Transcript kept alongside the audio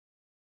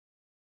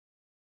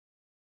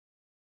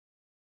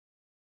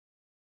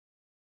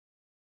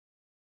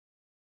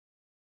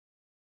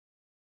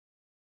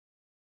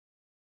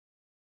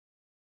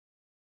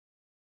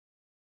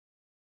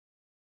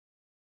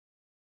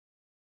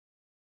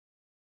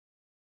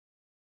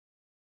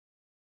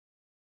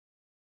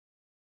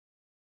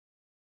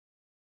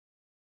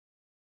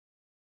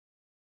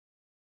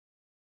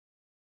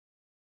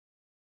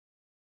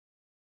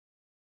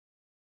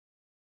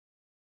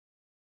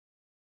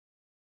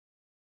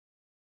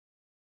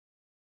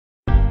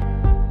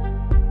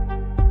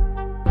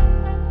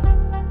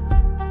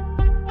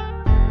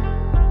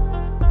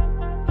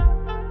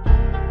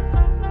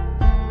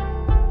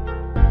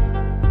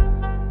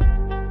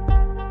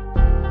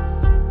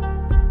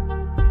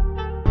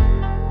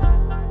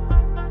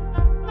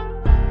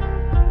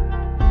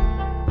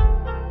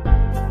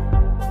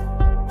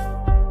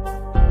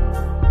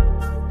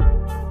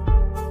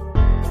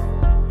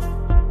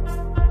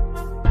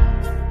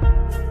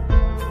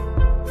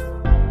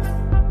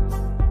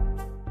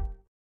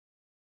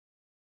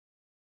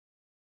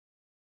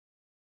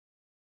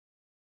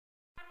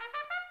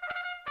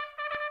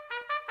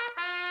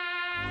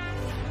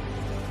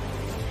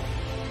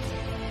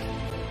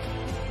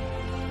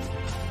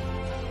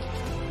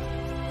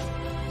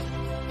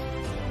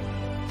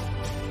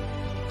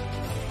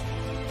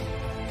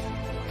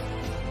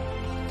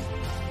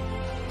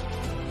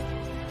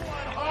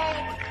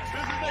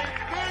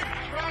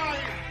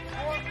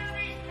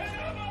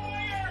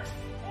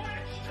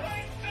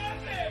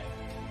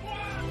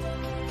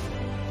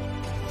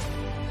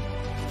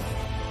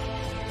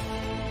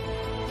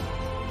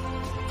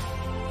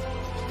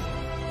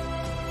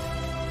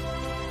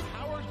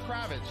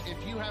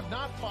If you have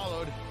not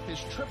followed his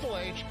Triple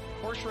H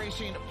Horse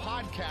Racing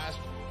podcast,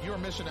 you're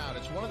missing out.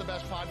 It's one of the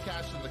best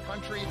podcasts in the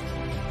country.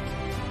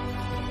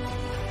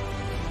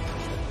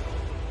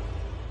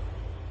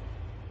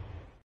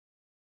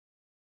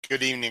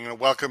 Good evening and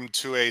welcome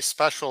to a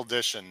special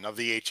edition of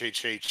the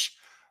HHH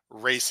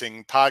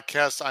Racing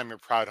Podcast. I'm your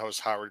proud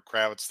host, Howard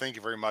Kravitz. Thank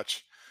you very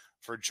much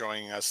for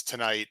joining us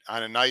tonight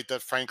on a night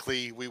that,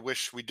 frankly, we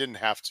wish we didn't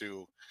have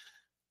to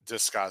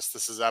discuss.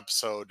 This is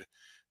episode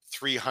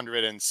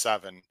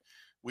 307.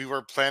 We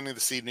were planning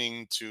this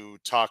evening to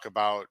talk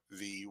about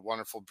the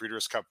wonderful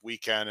Breeders' Cup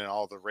weekend and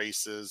all the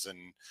races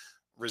and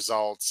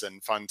results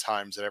and fun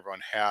times that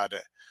everyone had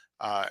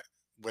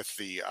with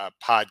the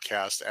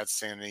podcast at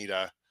Santa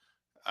Anita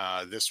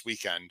this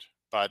weekend.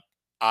 But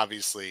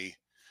obviously,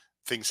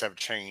 things have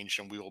changed,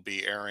 and we will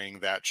be airing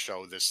that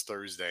show this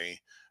Thursday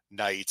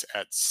night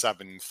at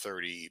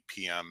 7:30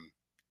 p.m.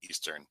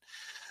 Eastern.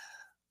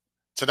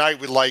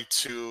 Tonight, we'd like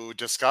to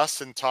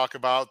discuss and talk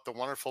about the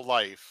wonderful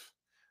life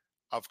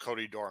of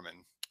Cody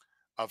Dorman,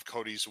 of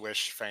Cody's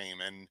Wish fame.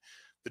 And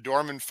the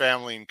Dorman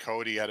family and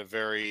Cody had a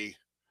very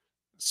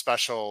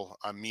special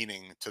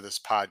meaning to this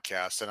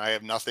podcast. And I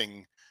have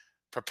nothing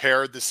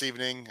prepared this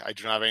evening. I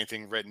do not have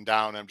anything written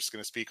down. I'm just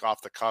going to speak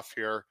off the cuff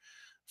here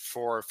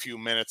for a few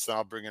minutes. Then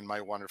I'll bring in my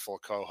wonderful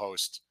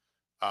co-host,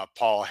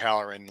 Paul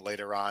Halloran,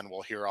 later on.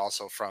 We'll hear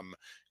also from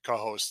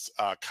co-host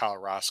Kyle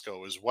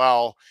Roscoe as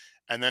well.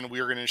 And then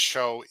we're going to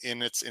show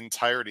in its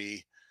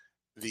entirety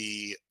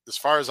the, as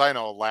far as I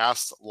know,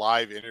 last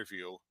live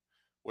interview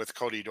with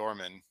Cody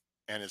Dorman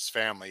and his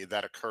family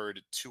that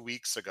occurred 2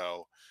 weeks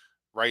ago,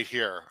 right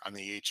here on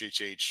the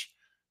HHH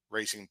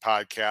Racing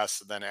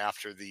Podcast. And then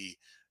after the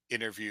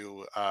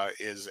interview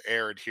is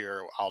aired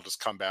here, I'll just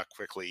come back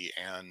quickly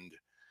and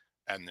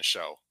end the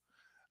show.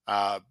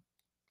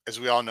 As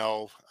we all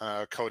know,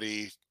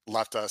 Cody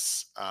left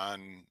us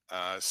on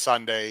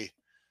Sunday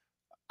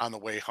on the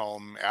way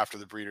home after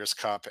the Breeders'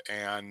 Cup,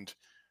 and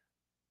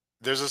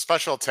there's a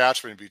special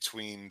attachment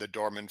between the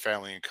Dorman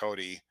family and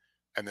Cody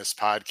and this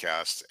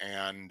podcast,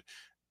 and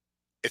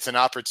it's an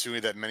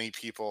opportunity that many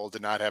people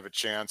did not have a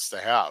chance to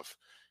have,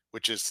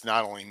 which is to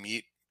not only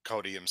meet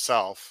Cody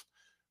himself,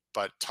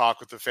 but talk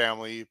with the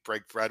family,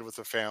 break bread with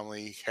the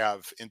family,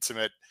 have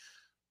intimate,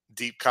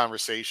 deep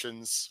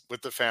conversations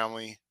with the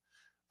family.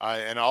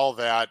 And all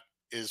that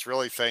is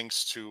really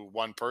thanks to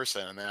one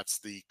person, and that's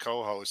the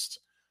co-host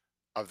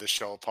of the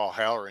show, Paul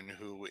Halloran,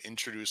 who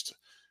introduced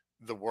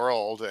the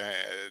world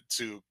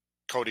to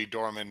Cody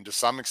Dorman to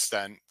some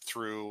extent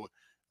through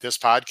this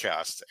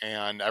podcast.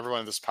 And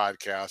everyone in this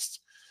podcast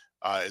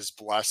is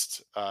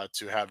blessed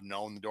to have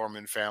known the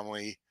Dorman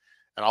family.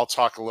 And I'll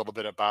talk a little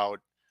bit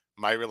about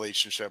my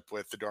relationship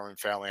with the Dorman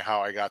family,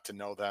 how I got to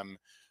know them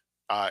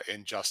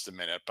in just a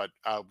minute. But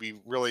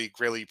we really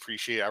greatly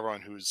appreciate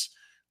everyone who's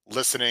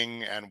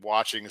listening and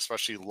watching,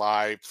 especially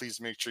live. Please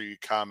make sure you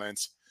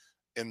comment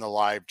in the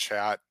live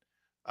chat.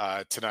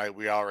 Tonight,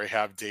 we already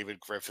have David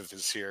Griffith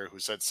is here, who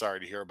said, sorry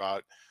to hear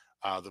about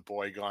the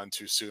boy gone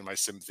too soon. My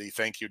sympathy.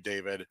 Thank you,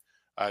 David.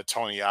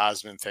 Tony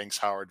Osmond, thanks,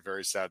 Howard.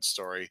 Very sad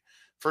story.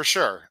 For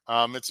sure.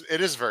 It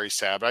is very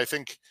sad, but I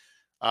think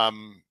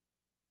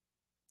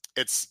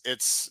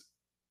it's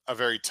a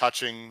very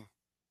touching,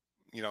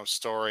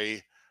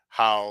 story,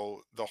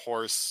 how the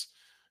horse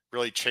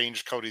really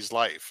changed Cody's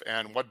life.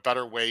 And what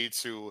better way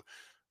to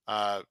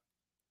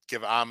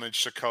give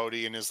homage to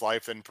Cody in his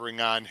life than bring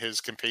on his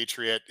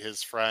compatriot,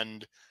 his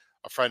friend,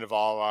 a friend of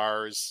all of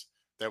ours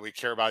that we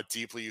care about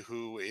deeply,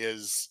 who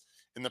is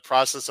in the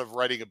process of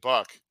writing a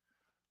book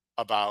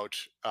about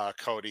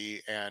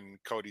Cody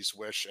and Cody's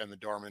Wish and the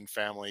Dorman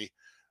family,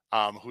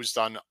 who's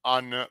done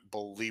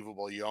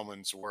unbelievable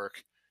yeoman's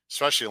work,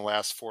 especially in the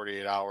last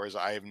 48 hours.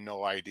 I have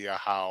no idea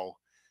how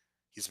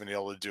he's been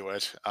able to do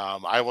it.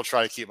 I will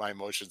try to keep my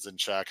emotions in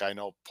check. I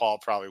know Paul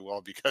probably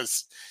will,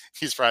 because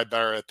he's probably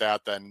better at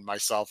that than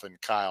myself and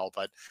Kyle.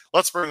 But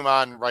let's bring him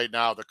on right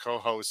now, the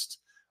co-host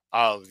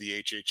of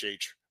the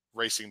HHH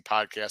Racing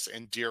Podcast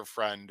and dear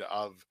friend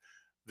of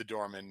the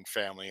Dorman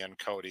family and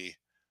Cody,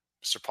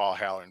 Mr. Paul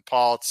Halloran.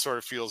 Paul, it sort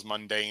of feels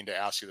mundane to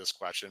ask you this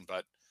question,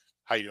 but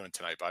how you doing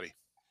tonight, buddy?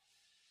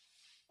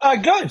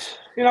 Good.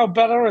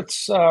 Better.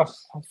 It's I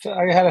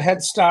had a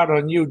head start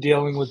on you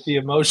dealing with the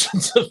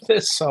emotions of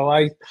this. So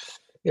I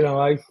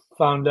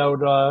found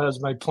out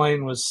as my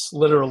plane was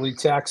literally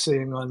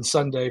taxiing on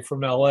Sunday from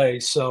LA.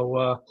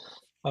 So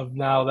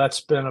now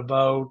that's been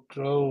about,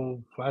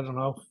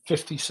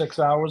 56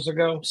 hours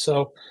ago.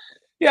 So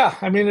yeah,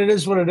 I mean, it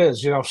is what it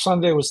is.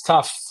 Sunday was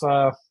tough. We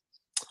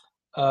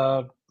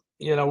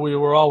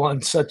were all on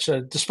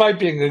despite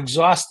being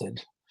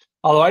exhausted.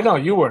 Although I know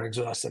you weren't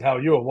exhausted, how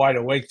you were wide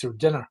awake through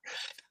dinner.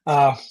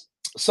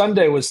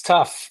 Sunday was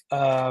tough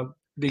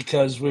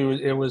because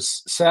it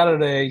was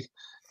Saturday.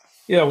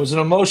 It was an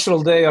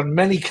emotional day on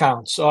many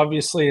counts.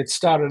 Obviously, it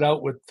started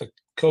out with the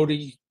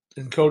Cody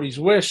and Cody's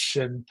Wish,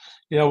 and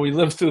we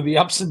lived through the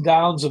ups and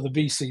downs of the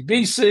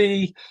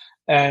BCBC,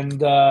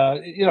 and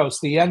it's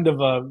the end of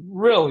a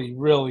really,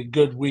 really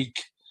good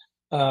week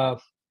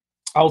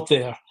out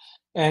there,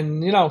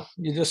 and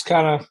you just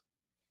kind of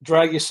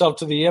drag yourself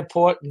to the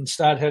airport and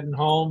start heading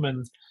home,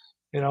 and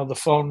the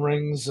phone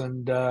rings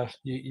and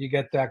you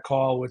get that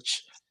call,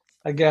 which,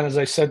 again, as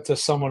I said to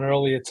someone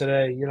earlier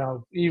today,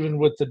 even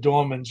with the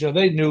Dormans,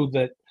 they knew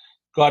that,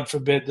 God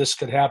forbid, this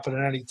could happen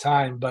at any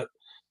time. But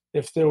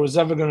if there was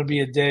ever going to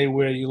be a day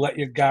where you let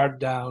your guard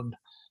down,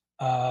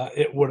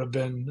 it would have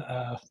been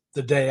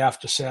the day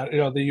after Saturday.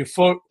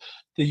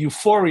 The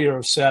euphoria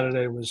of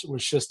Saturday was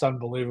just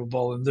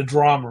unbelievable, and the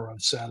drama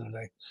of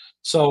Saturday.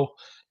 So,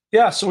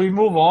 yeah, so we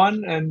move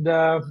on, and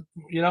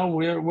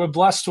we're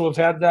blessed to have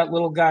had that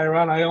little guy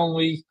around. I've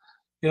only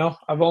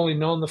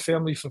known the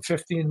family for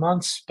 15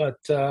 months, but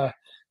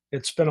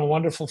it's been a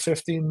wonderful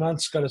 15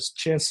 months. Got a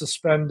chance to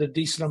spend a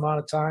decent amount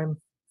of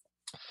time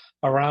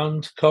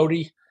around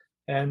Cody,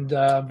 and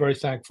I'm very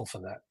thankful for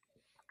that.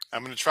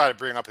 I'm going to try to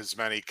bring up as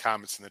many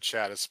comments in the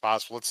chat as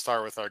possible. Let's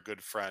start with our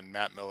good friend,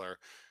 Matt Miller,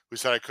 who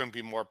said, I couldn't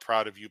be more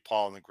proud of you,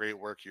 Paul, and the great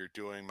work you're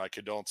doing. My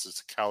condolences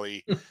to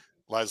Kelly,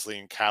 Leslie,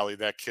 and Callie.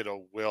 That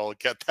kiddo will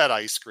get that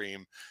ice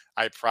cream.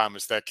 I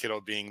promise. That kiddo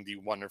being the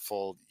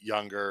wonderful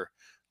younger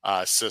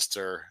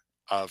sister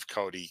of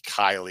Cody,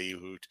 Kylie,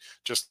 who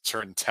just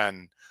turned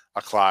 10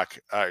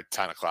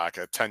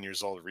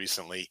 years old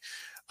recently.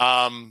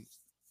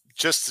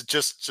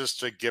 Just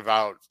to give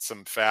out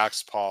some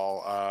facts,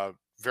 Paul,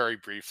 very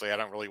briefly. I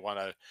don't really want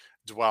to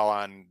dwell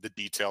on the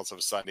details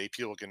of Sunday.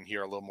 People can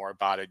hear a little more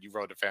about it. You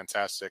wrote a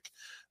fantastic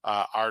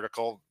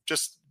article.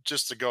 Just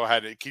to go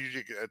ahead, can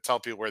you tell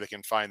people where they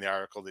can find the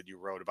article that you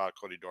wrote about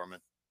Cody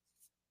Dorman?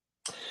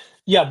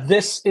 Yeah,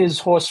 this is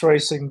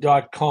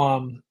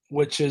horseracing.com,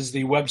 which is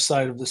the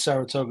website of the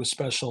Saratoga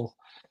Special.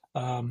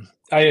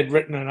 I had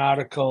written an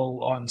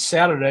article on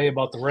Saturday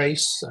about the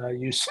race.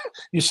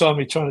 You saw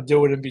me trying to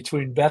do it in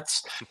between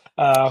bets.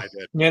 I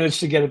did. Managed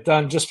to get it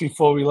done just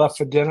before we left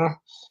for dinner.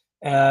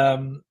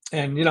 And,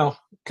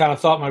 kind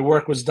of thought my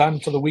work was done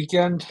for the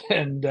weekend.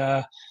 And,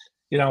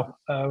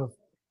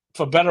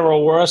 for better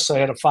or worse, I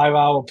had a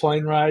 5-hour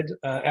plane ride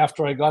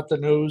after I got the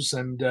news.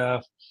 And,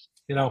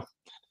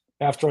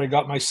 after I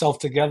got myself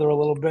together a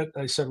little bit,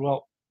 I said,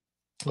 well,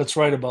 let's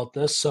write about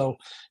this. So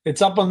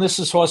it's up on This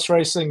Is Horse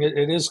Racing.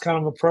 It is kind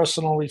of a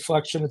personal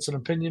reflection. It's an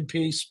opinion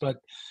piece, but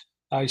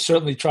I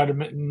certainly try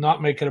to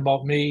not make it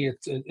about me.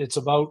 It's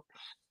about,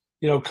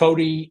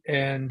 Cody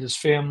and his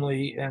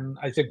family, and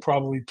I think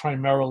probably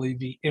primarily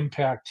the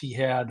impact he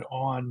had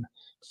on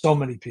so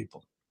many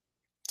people.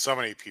 So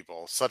many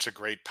people. Such a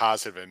great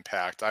positive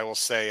impact. I will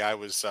say I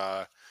was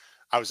at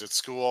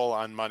school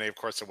on Monday. Of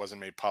course, it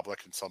wasn't made public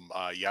until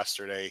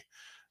yesterday.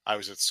 I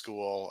was at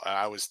school.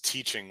 I was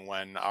teaching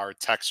when our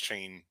text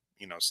chain,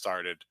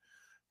 started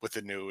with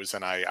the news,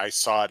 and I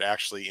saw it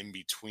actually in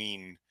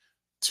between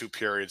two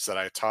periods that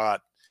I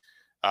taught.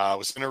 I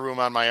was in a room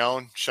on my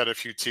own, shed a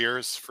few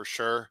tears for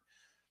sure,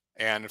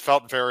 and it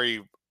felt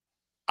very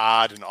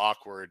odd and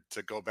awkward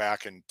to go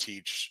back and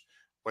teach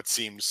what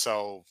seemed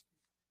so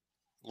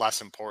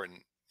less important,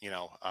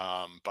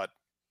 but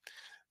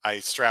I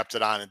strapped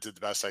it on and did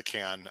the best I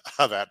can.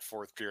 That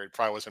fourth period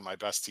probably wasn't my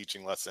best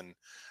teaching lesson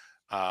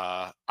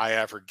I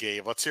ever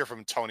gave. Let's hear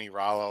from Tony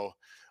Rollo.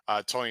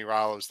 Tony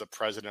Rollo is the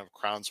president of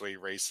Crownsway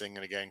Racing.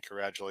 And again,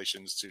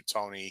 congratulations to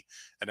Tony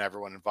and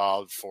everyone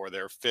involved for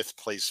their 5th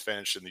place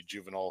finish in the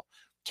juvenile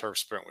turf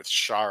sprint with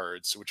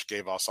Shards, which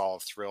gave us all a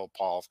thrill,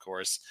 Paul, of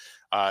course.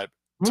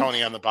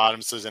 Tony on the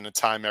bottom says, in a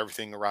time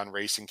everything around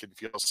racing can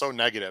feel so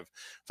negative,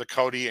 the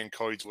Cody and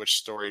Cody's Wish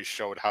stories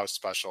showed how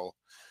special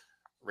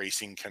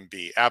racing can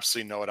be.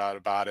 Absolutely no doubt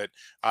about it.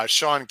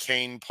 Sean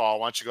Kane, Paul,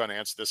 why don't you go and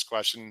answer this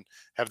question?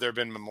 Have there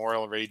been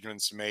memorial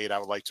arrangements made? I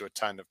would like to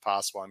attend if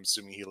possible. I'm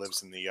assuming he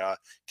lives in the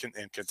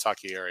in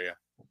Kentucky area.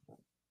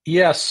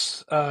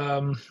 Yes.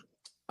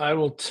 I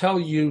will tell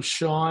you,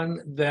 Sean,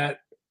 that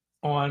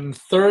on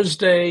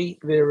Thursday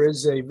there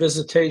is a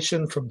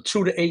visitation from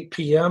 2 to 8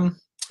 p.m.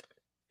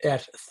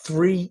 at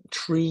Three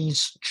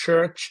Trees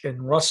Church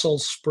in Russell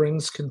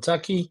Springs,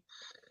 Kentucky.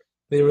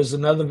 There is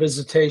another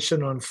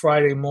visitation on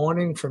Friday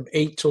morning from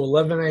 8 to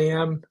 11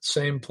 a.m.,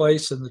 same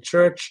place in the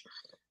church.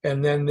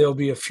 And then there'll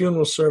be a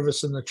funeral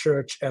service in the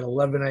church at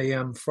 11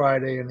 a.m.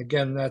 Friday. And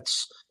again,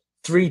 that's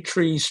Three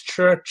Trees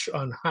Church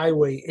on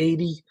Highway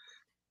 80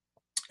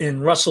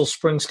 in Russell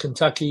Springs,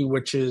 Kentucky,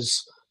 which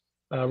is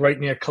right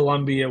near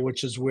Columbia,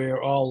 which is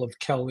where all of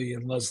Kelly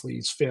and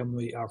Leslie's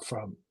family are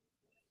from.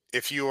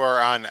 If you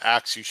are on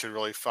X, you should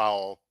really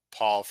follow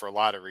Paul for a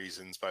lot of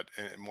reasons, but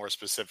more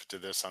specific to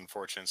this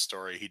unfortunate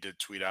story, he did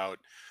tweet out,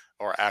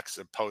 or X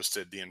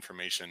posted the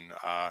information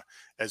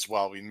as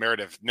well.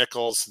 Meredith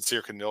Nichols,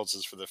 sincere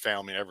condolences for the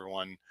family and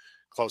everyone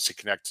closely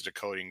connected to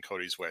Cody and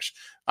Cody's Wish.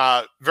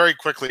 Very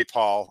quickly,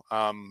 Paul.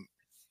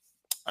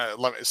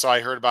 So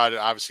I heard about it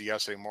obviously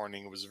yesterday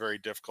morning. It was very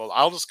difficult.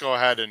 I'll just go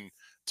ahead and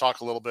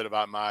talk a little bit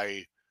about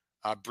my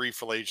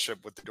brief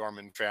relationship with the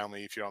Dorman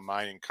family, if you don't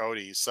mind, and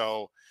Cody.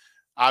 So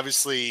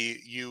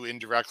obviously, you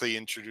indirectly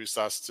introduced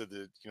us to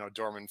the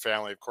Dorman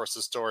family. Of course,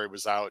 the story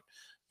was out,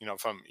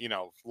 from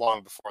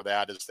long before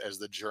that, as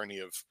the journey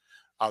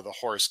of the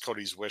horse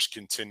Cody's Wish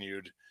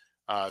continued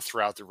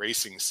throughout the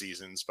racing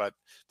seasons. But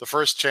the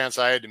first chance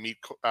I had to meet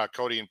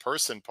Cody in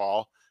person,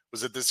 Paul,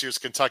 was at this year's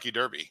Kentucky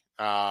Derby.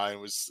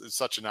 It's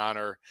such an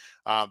honor.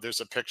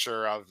 There's a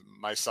picture of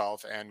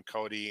myself and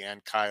Cody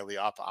and Kylie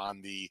up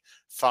on the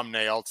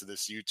thumbnail to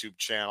this YouTube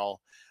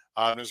channel.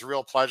 It was a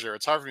real pleasure.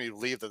 It's hard for me to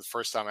believe that the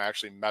first time I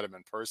actually met him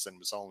in person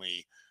was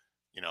only,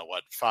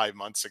 5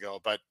 months ago.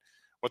 But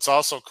what's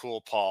also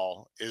cool,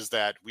 Paul, is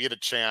that we had a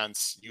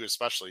chance, you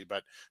especially,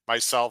 but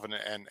myself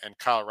and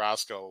Kyle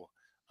Roscoe,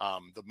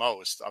 the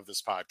most of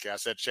this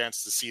podcast, had a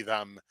chance to see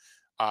them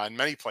in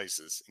many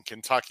places, in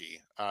Kentucky,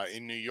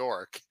 in New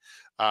York,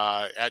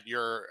 at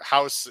your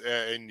house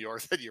in New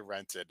York that you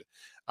rented,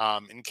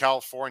 in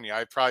California.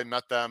 I probably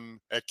met them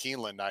at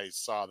Keeneland. I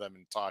saw them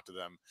and talked to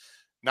them.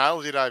 Not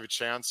only did I have a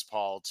chance,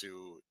 Paul,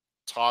 to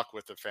talk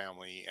with the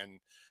family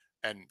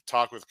and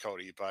talk with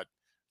Cody, but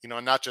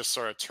not just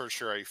sort of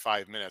tertiary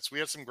 5 minutes. We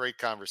had some great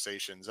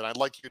conversations, and I'd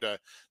like you to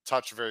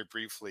touch very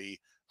briefly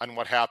on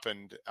what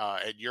happened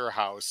at your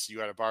house.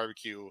 You had a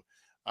barbecue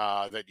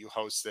that you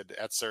hosted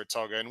at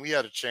Saratoga, and we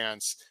had a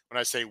chance. When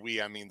I say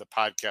we, I mean the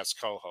podcast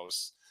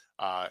co-hosts.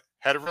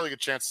 Had a really good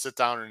chance to sit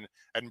down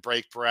and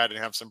break bread and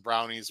have some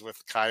brownies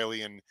with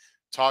Kylie and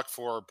talk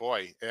for,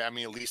 at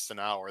least an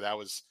hour. That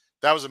was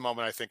a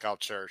moment I think I'll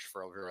cherish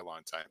for a very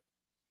long time.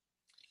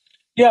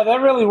 Yeah,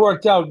 that really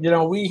worked out.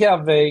 We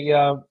have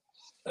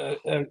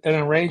an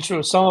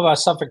arrangement. Some of our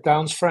Suffolk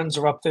Downs friends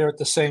are up there at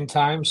the same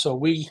time, so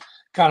we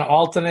kind of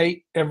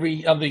alternate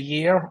every other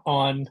year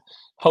on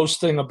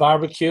hosting a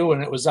barbecue,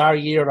 and it was our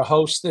year to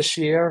host this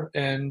year.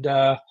 And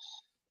I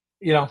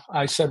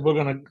said we're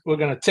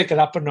gonna tick it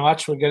up a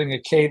notch. We're getting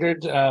it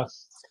catered.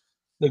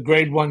 The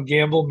Grade 1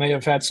 gamble may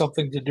have had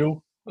something to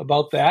do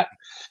about that.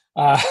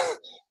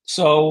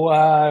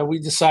 So we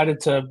decided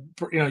to,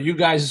 you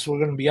guys were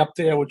going to be up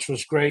there, which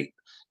was great.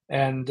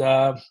 And,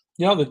 the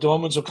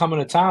Dormans were coming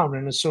to town.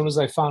 And as soon as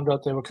I found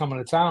out they were coming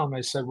to town,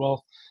 I said,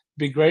 well, it'd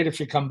be great if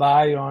you come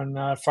by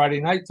on Friday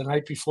night, the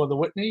night before the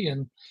Whitney.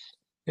 And,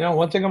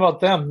 one thing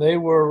about them,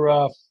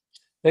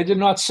 they did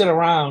not sit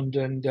around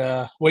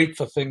and wait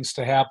for things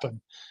to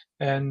happen.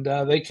 And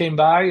they came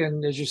by,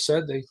 and as you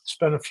said, they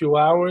spent a few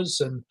hours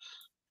and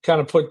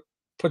kind of put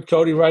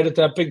Cody right at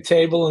that big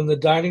table in the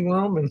dining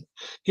room and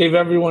gave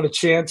everyone a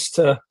chance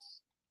to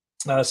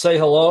say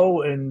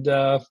hello. And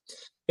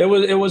it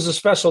was a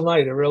special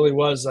night. It really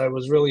was. I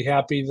was really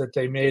happy that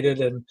they made it.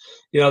 And,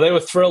 they were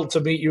thrilled to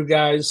meet you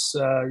guys.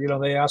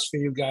 They asked for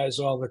you guys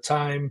all the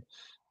time.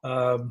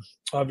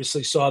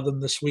 Obviously saw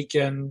them this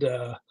weekend.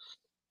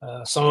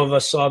 Some of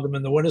us saw them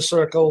in the winner's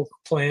circle,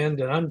 planned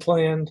and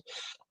unplanned.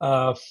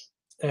 I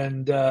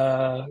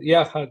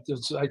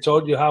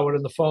told you Howard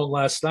on the phone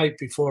last night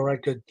before I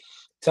could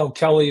tell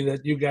Kelly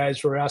that you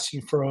guys were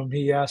asking for him.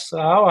 He asked,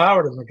 how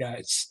Howard and the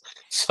guys?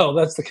 So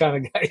that's the kind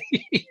of guy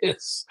he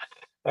is.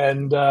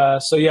 And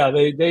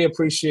they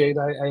appreciate.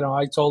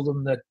 I told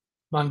them that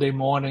Monday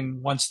morning,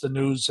 once the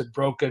news had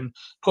broken,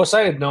 of course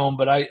I had known,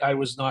 but I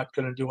was not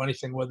going to do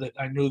anything with it.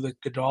 I knew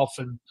that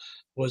Godolphin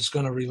was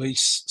going to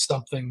release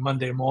something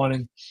Monday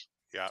morning.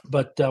 Yeah.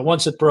 But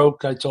once it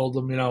broke, I told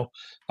them,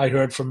 I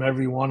heard from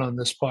everyone on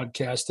this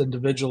podcast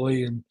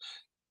individually and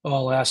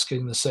all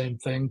asking the same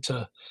thing,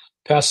 to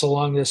pass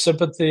along their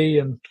sympathy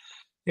and,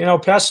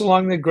 pass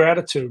along their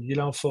gratitude,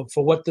 for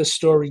what this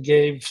story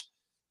gave,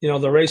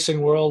 the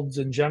racing world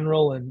in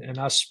general and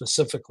us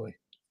specifically.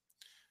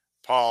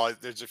 Paul,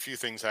 there's a few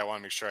things I want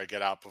to make sure I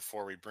get out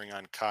before we bring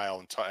on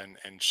Kyle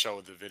and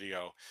show the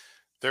video.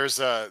 There's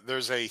a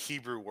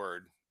Hebrew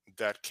word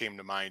that came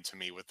to mind to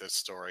me with this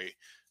story,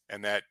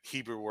 and that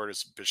Hebrew word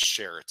is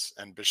beshert.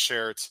 And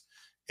beshert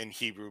in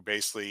Hebrew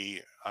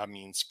basically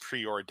means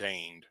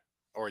preordained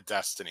or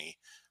destiny.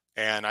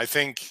 And I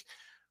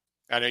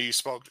know you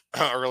spoke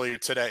earlier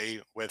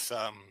today with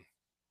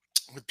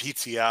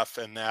PTF,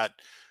 and that,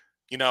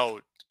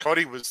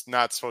 Cody was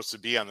not supposed to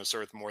be on this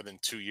earth more than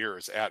 2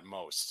 years at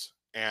most.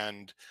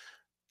 And,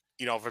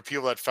 for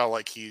people that felt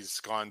like he's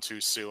gone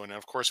too soon, and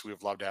of course we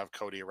would love to have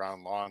Cody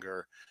around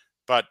longer,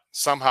 but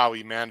somehow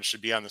he managed to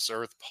be on this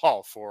earth,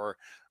 Paul, for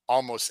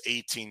almost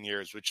 18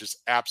 years, which is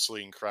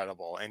absolutely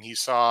incredible. And he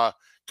saw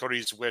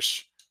Cody's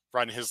wish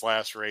run his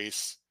last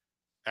race.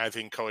 And I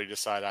think Cody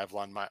decided I've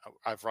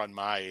run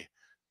my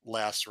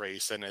last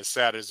race. And as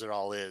sad as it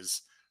all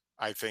is,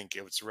 I think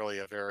it was really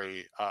a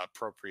very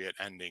appropriate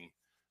ending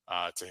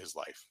to his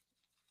life.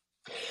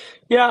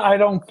 Yeah, I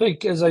don't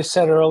think, as I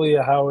said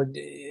earlier, Howard,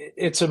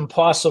 it's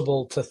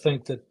impossible to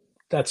think that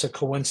that's a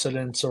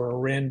coincidence or a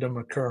random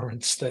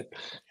occurrence. That,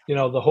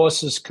 the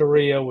horse's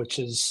career, which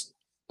has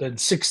been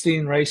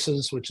 16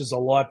 races, which is a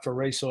lot for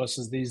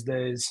racehorses these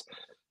days,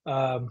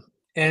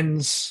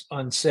 ends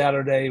on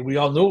Saturday. We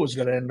all knew it was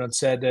going to end on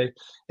Saturday.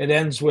 It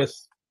ends with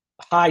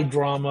high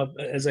drama,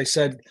 as I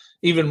said,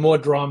 even more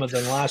drama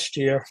than last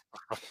year.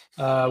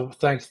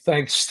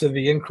 Thanks to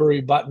the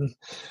inquiry button.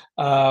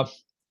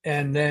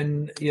 And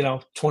then,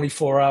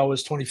 24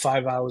 hours,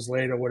 25 hours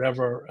later,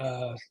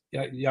 whatever,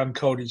 young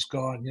Cody's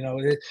gone.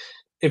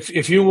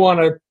 If you want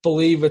to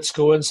believe it's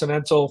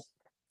coincidental,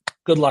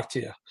 good luck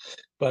to you.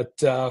 But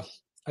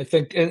I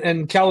think,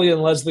 and Kelly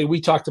and Leslie, we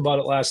talked about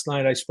it last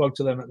night. I spoke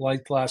to them at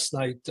length last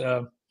night.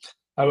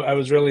 I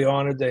was really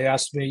honored. They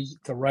asked me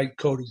to write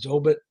Cody's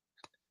obit,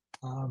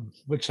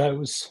 which I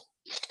was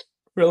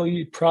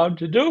really proud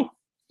to do.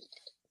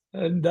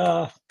 And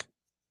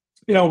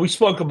we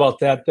spoke about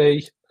that.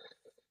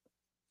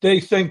 They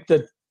think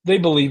that they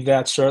believe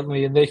that,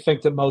 certainly, and they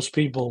think that most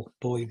people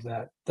believe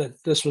that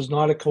this was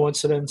not a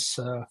coincidence.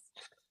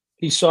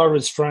 He saw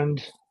his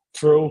friend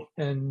through,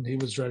 and he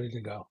was ready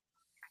to go.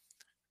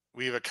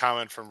 We have a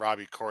comment from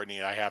Robbie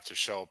Courtney I have to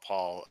show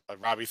Paul.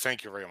 Robbie,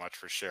 thank you very much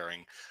for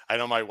sharing. I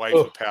know my wife,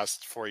 who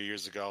passed 4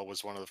 years ago,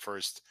 was one of the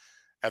first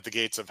at the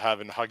gates of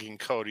heaven hugging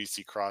Cody as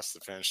he crossed the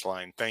finish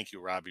line. Thank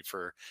you, Robbie,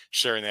 for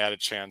sharing that. A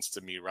chance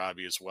to meet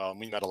Robbie as well. And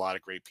we met a lot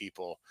of great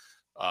people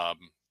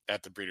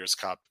at the Breeders'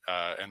 Cup,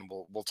 and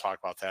we'll talk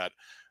about that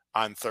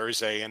on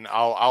Thursday. And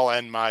I'll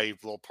end my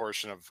little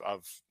portion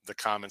of the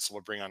comments.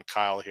 We'll bring on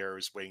Kyle here,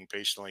 who's waiting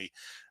patiently.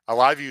 A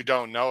lot of you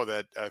don't know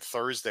that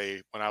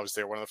Thursday, when I was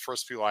there, one of the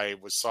first people I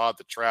saw at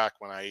the track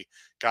when I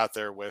got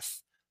there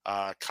with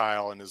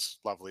Kyle and his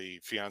lovely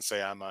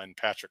fiance Emma and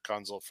Patrick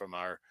Kunzel from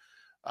our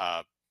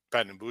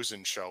Ben and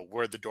Boozin show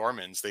were the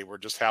Dormans. They were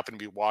just happened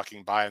to be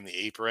walking by on the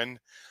apron,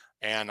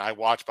 and I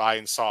walked by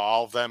and saw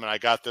all of them, and I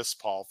got this,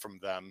 Paul, from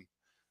them,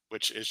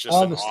 which is just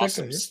an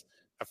awesome, sticker,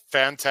 a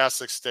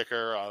fantastic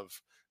sticker of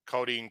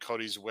Cody and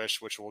Cody's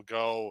Wish, which will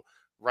go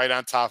right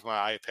on top of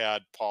my iPad,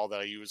 Paul,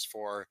 that I use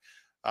for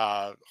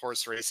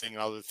horse racing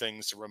and other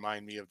things to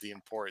remind me of the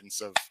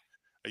importance of.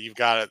 You've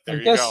got it. There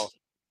you go.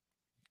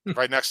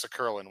 Right next to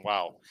Curlin.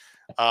 Wow.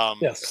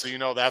 Yes. So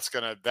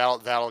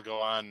that'll go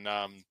on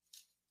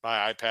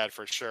my iPad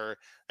for sure.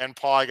 And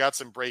Paul, I got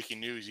some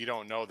breaking news. You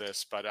don't know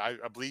this, but I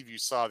believe you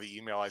saw the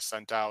email I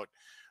sent out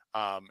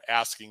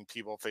asking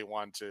people if they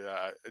want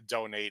to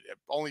donate.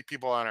 Only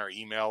people on our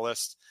email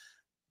list,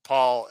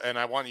 Paul. And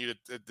I want you to,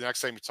 the next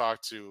time you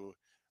talk to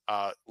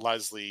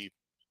Leslie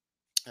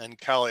and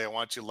Kelly, I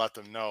want you to let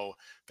them know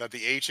that the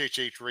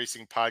HHH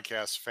Racing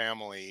Podcast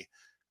family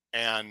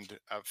and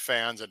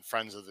fans and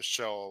friends of the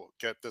show,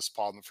 get this,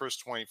 Paul, in the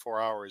first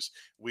 24 hours,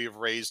 we have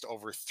raised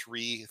over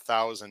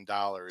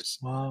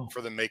 $3,000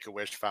 for the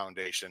Make-A-Wish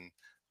Foundation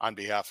on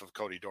behalf of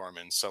Cody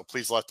Dorman. So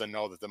please let them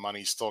know that the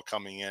money's still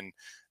coming in,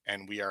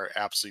 and we are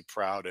absolutely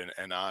proud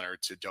and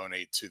honored to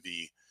donate to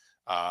the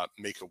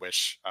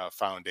Make-A-Wish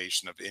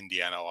Foundation of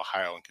Indiana,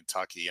 Ohio, and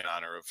Kentucky in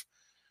honor of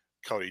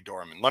Cody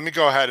Dorman. Let me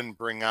go ahead and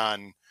bring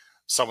on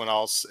someone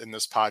else in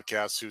this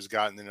podcast who's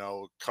gotten to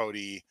know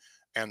Cody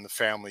and the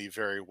family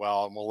very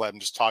well, and we'll let him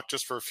just talk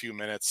just for a few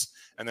minutes,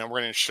 and then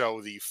we're going to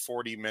show the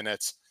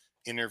 40-minute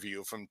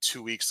interview from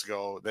 2 weeks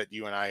ago that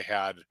you and I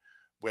had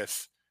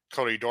with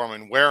Cody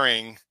Dorman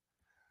wearing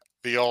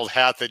the old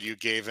hat that you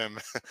gave him,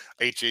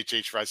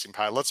 HHH Racing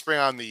Pie. Let's bring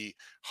on the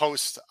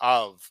host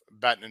of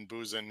Bettin' and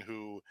Boozin',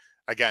 who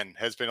again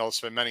has been able to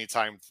spend many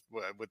time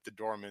with the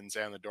Dormans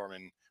and the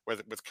Dorman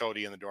with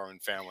Cody and the Dorman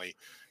family,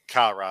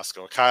 Kyle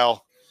Roscoe.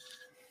 Kyle,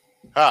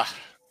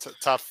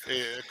 tough,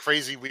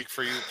 crazy week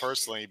for you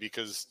personally,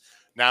 because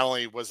not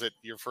only was it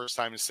your first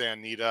time to Santa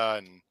Anita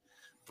and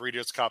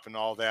Breeders' Cup and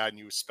all that, and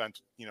you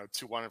spent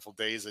 2 wonderful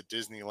days at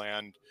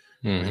Disneyland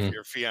with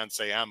your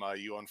fiance Emma,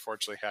 you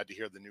unfortunately had to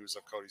hear the news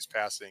of Cody's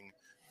passing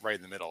right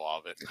in the middle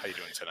of it. How you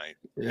doing tonight?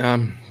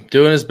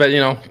 Doing as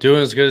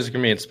doing as good as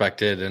can be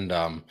expected. And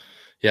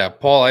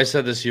Paul, I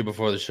said this to you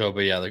before the show,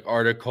 but like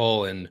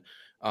article and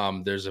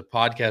there's a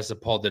podcast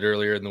that Paul did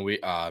earlier in the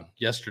week,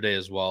 yesterday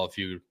as well. If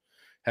you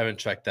haven't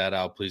checked that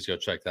out, please go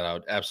check that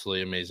out.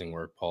 Absolutely amazing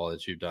work, Paul,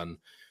 that you've done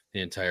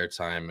the entire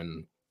time.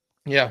 And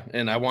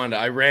and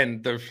I ran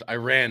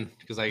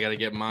because I got to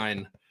get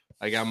mine.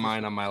 I got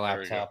mine on my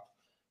laptop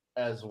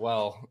as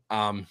well.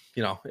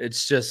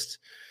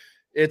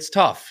 It's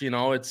tough, and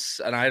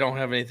I don't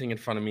have anything in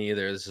front of me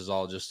either. This is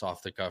all just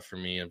off the cuff for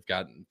me. I've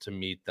gotten to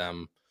meet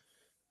them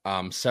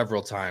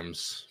several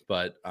times,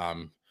 but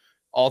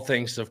all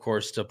thanks, of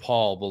course, to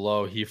Paul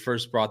below. He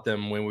first brought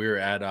them when we were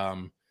at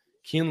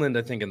Keeneland,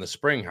 I think in the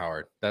spring,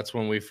 Howard. That's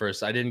when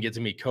I didn't get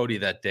to meet Cody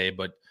that day,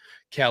 but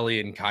Kelly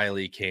and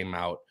Kylie came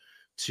out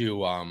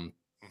to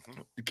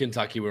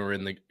Kentucky when we were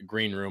in the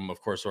green room,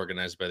 of course,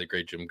 organized by the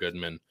great Jim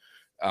Goodman.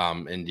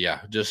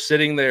 Just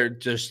sitting there,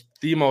 just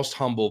the most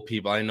humble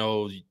people. I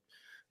know,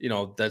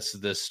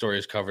 this story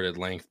is covered at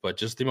length, but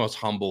just the most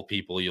humble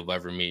people you'll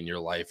ever meet in your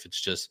life.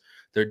 It's just,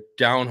 they're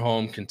down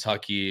home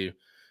Kentucky,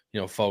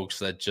 folks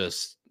that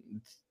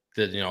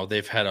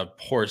they've had a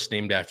horse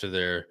named after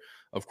their,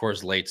 of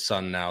course, late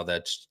son now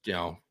that's,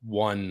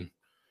 won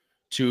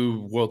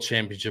 2 world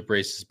championship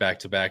races back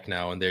to back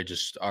now. And they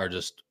are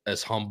just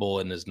as humble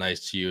and as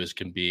nice to you as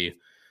can be.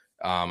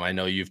 I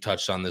know you've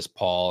touched on this,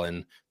 Paul,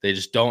 and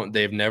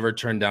they've never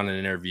turned down an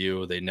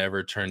interview. They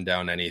never turned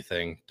down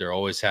anything. They're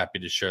always happy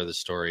to share the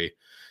story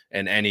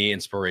and any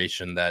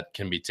inspiration that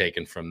can be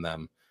taken from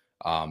them.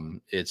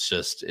 It's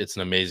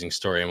an amazing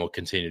story and will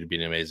continue to be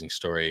an amazing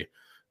story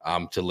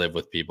to live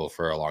with people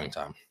for a long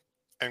time.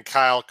 And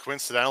Kyle,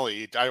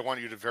 coincidentally, I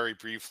want you to very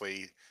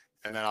briefly,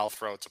 and then I'll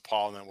throw it to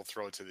Paul, and then we'll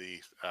throw it to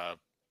the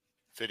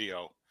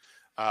video.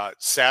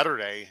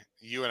 Saturday,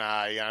 you and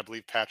I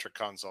believe Patrick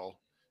Kunzel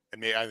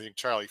and I think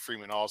Charlie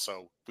Freeman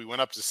also. We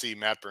went up to see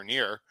Matt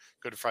Bernier,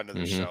 good friend of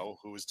the show,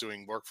 who was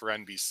doing work for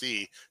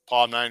NBC.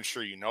 Paul, I'm not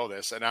sure you know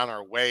this. And on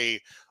our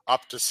way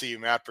up to see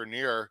Matt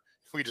Bernier,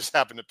 we just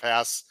happened to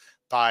pass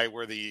by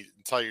where the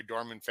entire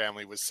Dorman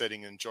family was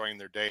sitting enjoying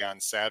their day on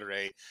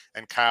Saturday.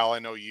 And Kyle, I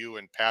know you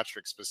and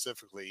Patrick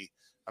specifically,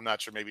 I'm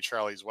not sure, maybe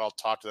Charlie as well,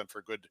 talked to them for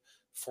a good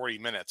 40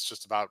 minutes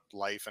just about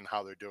life and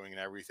how they're doing and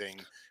everything,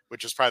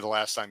 which is probably the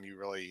last time you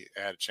really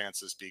had a chance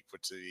to speak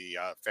with the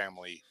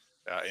family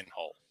in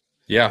whole.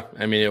 Yeah,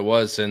 I mean, it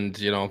was. And,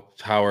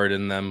 Howard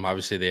and them,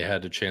 obviously they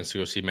had a chance to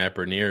go see Matt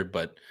Bernier,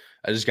 but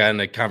I just got in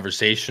a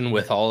conversation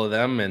with all of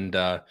them. And,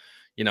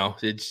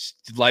 it's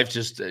life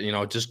just,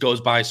 just goes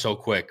by so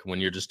quick when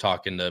you're just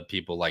talking to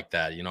people like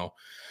that,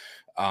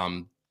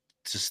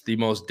 just the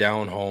most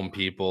down home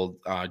people.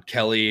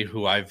 Kelly,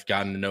 who I've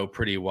gotten to know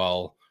pretty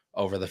well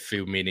over the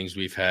few meetings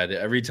we've had.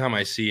 Every time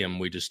I see him,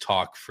 we just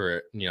talk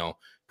for,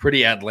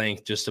 pretty at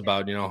length just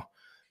about,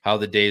 how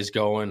the day's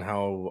going,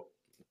 how,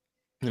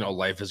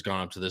 life has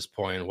gone up to this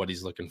point, what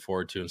he's looking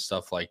forward to and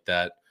stuff like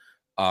that.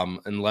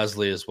 And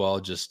Leslie as well,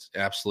 just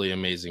absolutely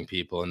amazing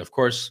people. And of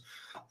course,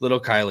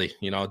 little Kylie,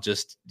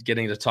 just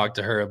getting to talk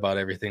to her about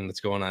everything that's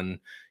going on,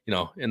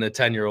 in a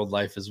 10-year-old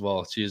life as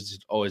well. She's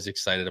always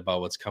excited about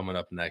what's coming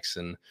up next.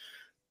 And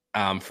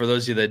for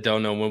those of you that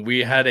don't know, when we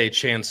had a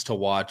chance to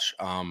watch,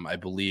 I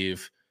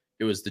believe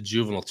it was the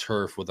juvenile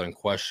turf with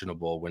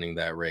Unquestionable winning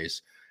that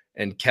race.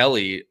 And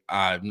Kylie,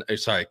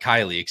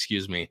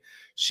 excuse me.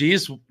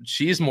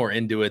 She's more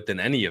into it than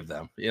any of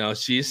them.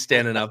 She's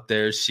standing up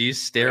there.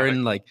 She's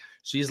staring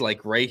she's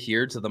like right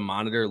here to the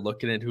monitor,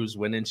 looking at who's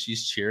winning.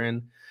 She's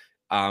cheering.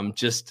 Yeah.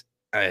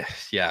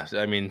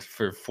 I mean,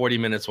 for 40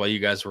 minutes while you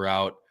guys were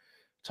out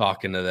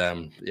talking to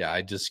them, yeah,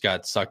 I just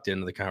got sucked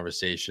into the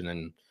conversation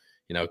and,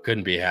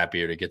 couldn't be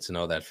happier to get to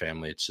know that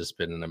family. It's just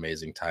been an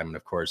amazing time. And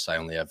of course, I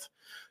only have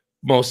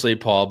mostly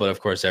Paul, but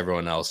of course,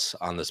 everyone else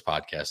on this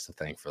podcast to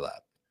thank for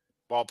that.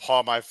 Well,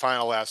 Paul, my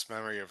final last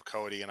memory of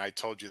Cody, and I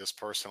told you this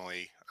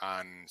personally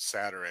on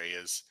Saturday,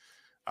 is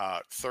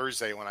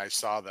Thursday when I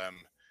saw them,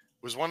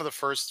 was one of the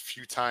first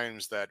few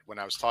times that when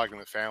I was talking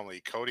to the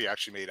family, Cody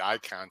actually made eye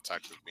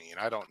contact with me. And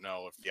I don't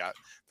know if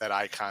that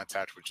eye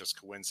contact was just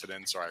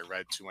coincidence or I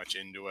read too much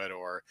into it,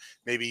 or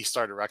maybe he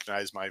started to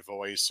recognize my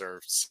voice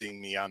or seeing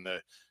me on the,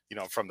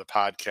 from the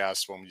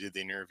podcast when we did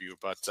the interview.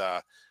 But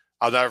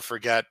I'll never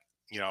forget,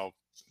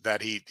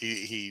 that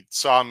he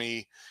saw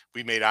me,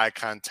 we made eye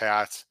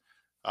contact.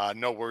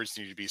 No words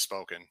need to be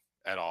spoken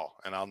at all.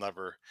 And I'll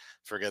never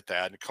forget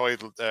that. And Cody,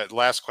 the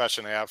last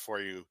question I have for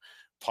you,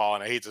 Paul,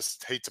 and I hate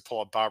to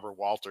pull a Barbara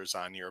Walters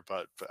on here,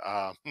 but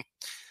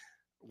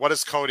what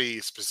has Cody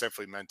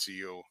specifically meant to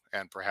you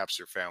and perhaps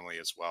your family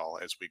as well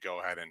as we go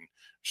ahead and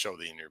show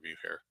the interview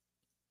here?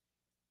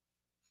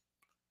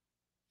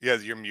 Yeah,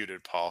 you're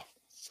muted, Paul.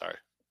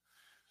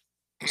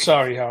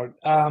 Sorry, Howard.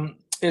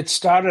 It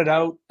started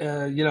out,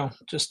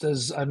 just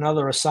as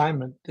another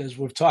assignment, as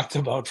we've talked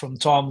about, from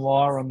Tom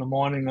Law on the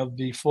morning of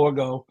the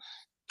Forgo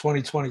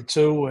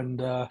 2022.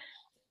 And,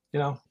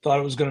 thought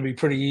it was going to be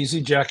pretty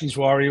easy. Jackie's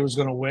Warrior was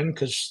going to win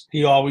because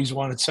he always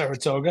wanted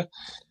Saratoga.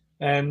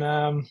 And,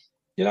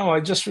 I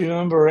just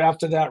remember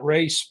after that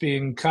race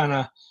being kind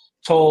of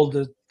told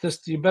that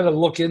you better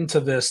look into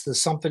this.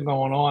 There's something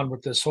going on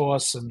with this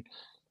horse. And,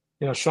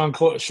 Sean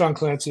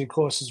Clancy, of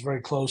course, is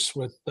very close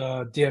with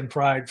Dan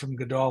Pride from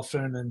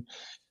Godolphin. And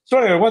so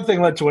anyway, one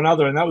thing led to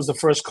another, and that was the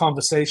first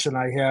conversation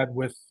I had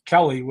with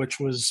Kelly, which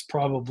was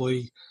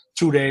probably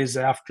 2 days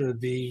after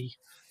the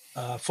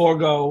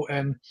Forgo.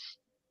 And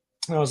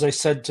as I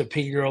said to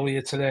Pete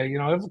earlier today,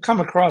 I've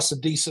come across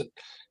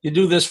you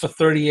do this for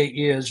 38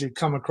 years, you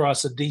come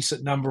across a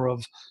decent number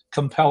of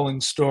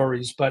compelling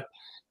stories. But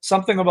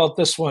something about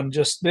this one,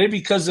 just maybe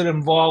because it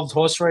involved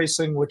horse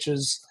racing, which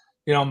is,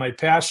 my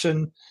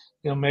passion,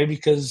 maybe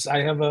because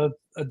I have a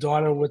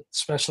daughter with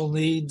special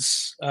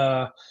needs,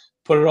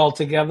 put it all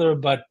together.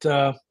 But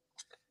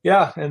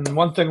and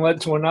one thing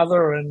led to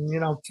another.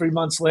 And, 3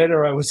 months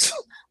later, I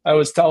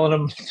was telling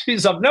him,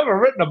 geez, I've never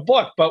written a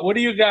book, but what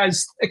do you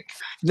guys think?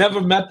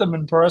 Never met them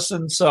in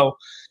person. So,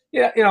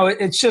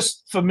 it's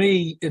just, for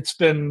me, it's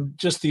been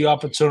just the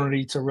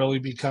opportunity to really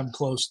become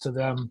close to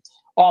them,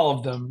 all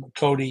of them,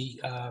 Cody,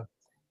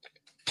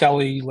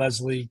 Kelly,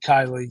 Leslie,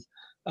 Kylie.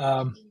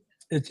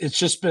 It's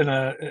just been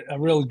a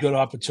really good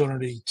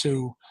opportunity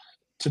to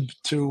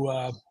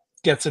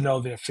get to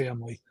know their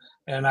family.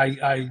 And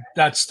I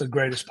that's the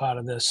greatest part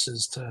of this,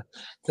 is to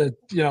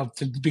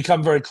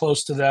become very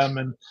close to them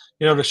and,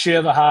 to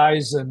share the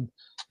highs and,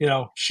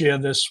 share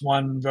this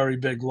one very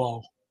big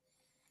low.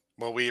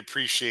 Well, we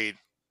appreciate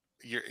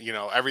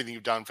everything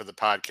you've done for the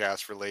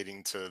podcast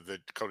relating to the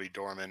Cody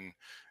Dorman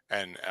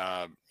and,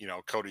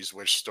 Cody's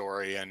wish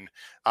story. And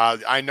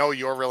I know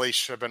your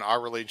relationship and our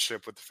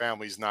relationship with the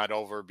family is not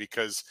over,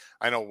 because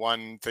I know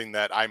one thing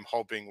that I'm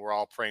hoping we're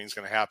all praying is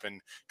going to happen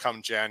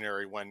come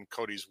January when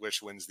Cody's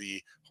wish wins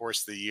the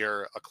Horse of the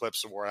Year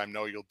Eclipse Award. I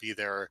know you'll be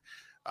there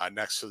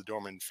next to the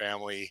Dorman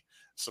family,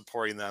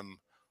 supporting them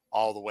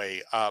all the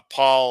way.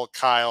 Paul,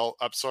 Kyle,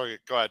 I'm sorry,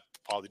 go ahead,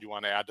 Paul, did you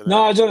want to add to that?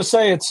 No, I was going to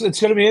say it's going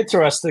to be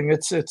interesting.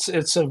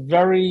 It's a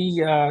very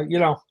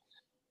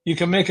you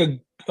can make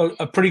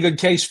a pretty good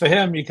case for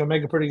him. You can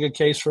make a pretty good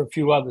case for a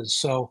few others.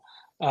 So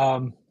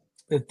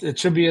it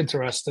should be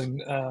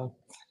interesting.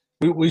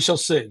 We shall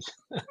see.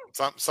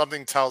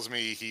 Something tells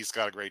me he's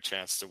got a great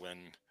chance to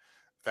win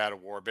that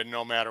award. But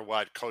no matter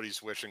what,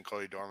 Cody's Wish and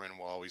Cody Dorman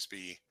will always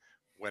be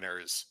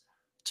winners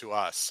to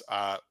us.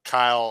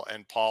 Kyle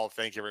and Paul,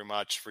 thank you very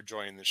much for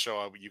joining the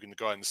show. You can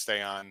go ahead and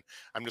stay on.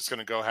 I'm just going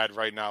to go ahead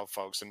right now,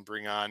 folks, and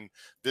bring on.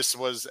 This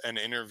was an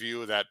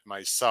interview that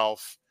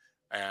myself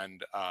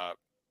and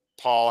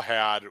Paul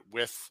had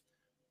with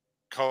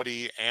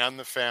Cody and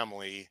the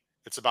family.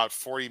 It's about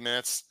 40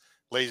 minutes,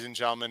 ladies and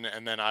gentlemen,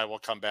 and then I will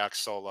come back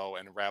solo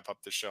and wrap up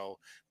the show.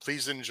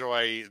 Please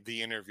enjoy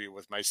the interview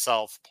with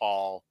myself,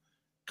 Paul,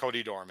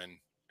 Cody Dorman,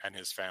 and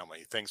his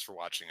family. Thanks for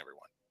watching,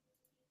 everyone.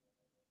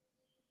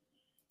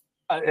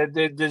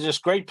 They're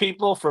just great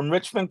people from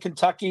Richmond,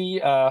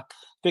 Kentucky. I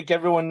think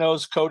everyone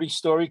knows Cody's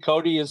story.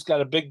 Cody has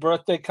got a big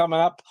birthday coming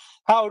up.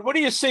 Howard, what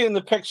do you see in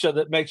the picture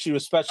that makes you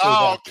especially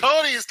happy?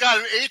 Cody's got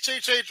an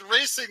HHH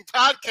Racing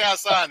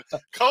podcast on.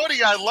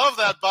 Cody, I love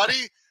that,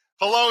 buddy.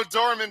 Hello,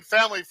 Dorman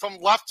family, from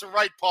left to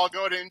right. Paul, go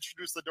ahead and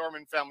introduce the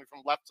Dorman family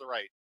from left to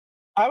right.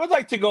 I would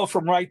like to go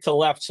from right to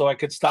left so I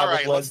could start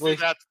with Leslie.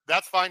 Let's do that.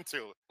 That's fine,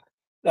 too.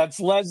 That's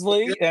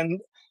Leslie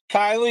and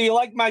Kylie. You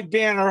like my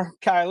banner,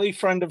 Kylie,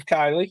 friend of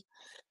Kylie.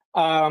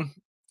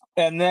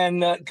 And then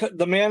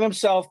the man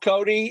himself,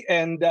 Cody,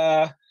 and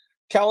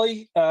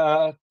Kelly,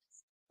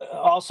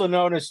 also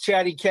known as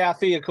Chatty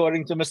Cathy,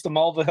 according to Mr.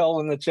 Mulvihill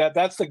in the chat.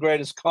 That's the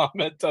greatest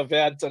comment I've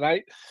had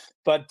tonight.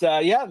 But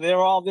yeah, they're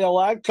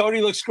live.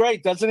 Cody looks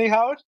great, doesn't he,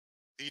 Howard?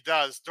 He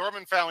does.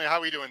 Dorman family, how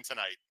are we doing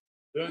tonight?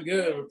 Doing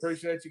good. We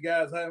appreciate you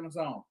guys having us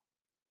on.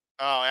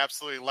 Oh,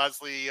 absolutely.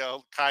 Leslie,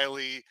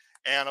 Kylie,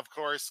 and of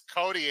course,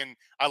 Cody. And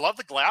I love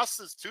the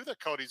glasses, too, that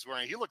Cody's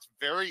wearing. He looks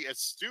very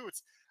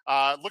astute.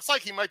 Looks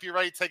like he might be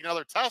ready to take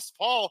another test.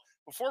 Paul,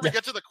 before we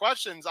get to the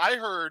questions, I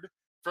heard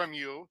from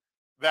you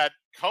that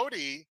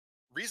Cody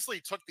recently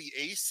took the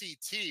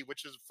ACT,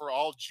 which is for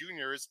all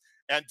juniors,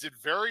 and did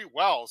very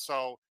well.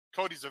 So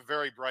Cody's a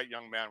very bright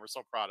young man. We're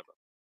so proud of him.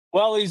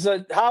 Well,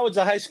 Howard's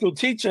a high school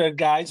teacher,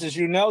 guys, as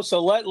you know.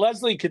 So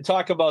Leslie could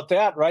talk about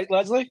that, right,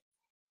 Leslie?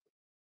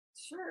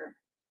 Sure.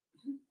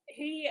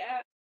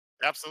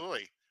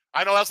 Absolutely.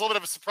 I know that's a little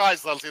bit of a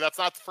surprise, Leslie. That's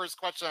not the first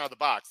question out of the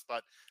box,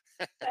 but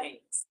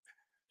Thanks.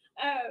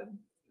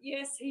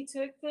 Yes, he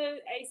took the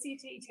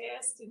ACT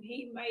test and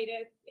he made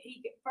it.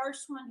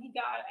 First one he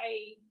got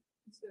a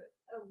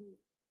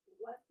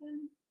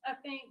 11, I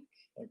think.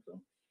 Okay.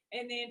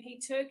 And then he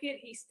took it.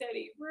 He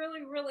studied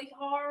really, really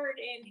hard,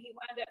 and he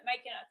wound up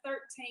making a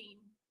 13.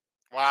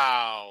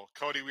 Wow,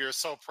 Cody, we are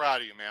so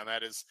proud of you, man.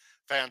 That is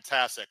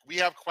fantastic. We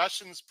have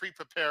questions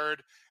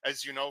pre-prepared,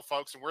 as you know,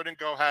 folks, and we're going to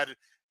go ahead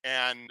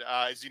and,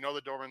 as you know,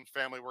 the Dorman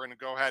family, we're going to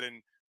go ahead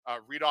and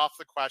read off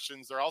the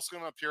questions. They're also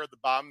going to appear at the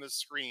bottom of the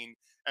screen,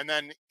 and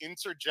then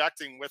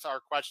interjecting with our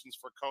questions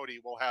for Cody,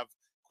 we'll have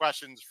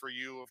questions for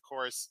you, of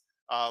course,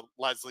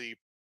 Leslie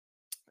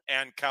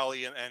and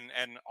Kelly,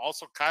 and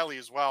also Kylie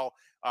as well,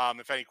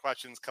 if any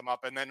questions come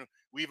up. And then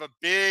we have a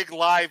big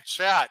live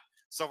chat,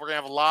 so we're going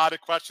to have a lot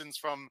of questions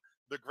from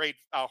the great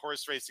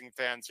horse racing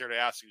fans here to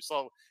ask you.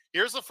 So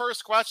here's the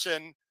first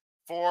question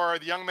for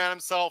the young man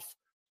himself,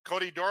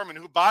 Cody Dorman,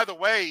 who, by the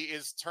way,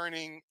 is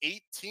turning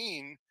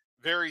 18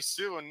 very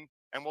soon,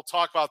 and we'll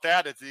talk about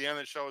that at the end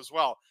of the show as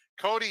well.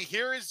 Cody,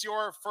 here is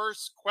your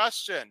first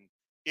question.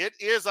 It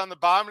is on the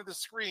bottom of the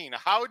screen.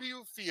 How do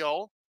you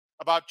feel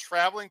about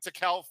traveling to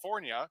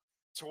California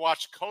to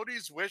watch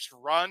Cody's Wish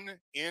run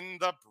in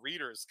the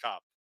Breeders'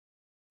 Cup?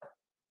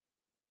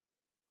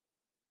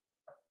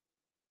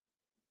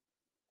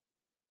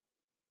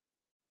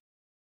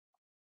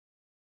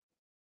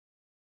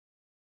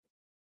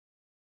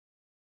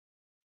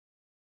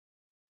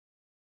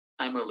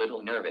 I'm a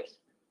little nervous,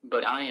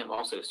 but I am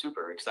also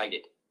super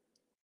excited.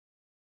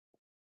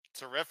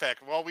 Terrific.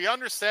 Well, we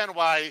understand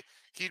why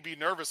he'd be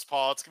nervous,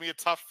 Paul. It's gonna be a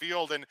tough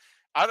field, and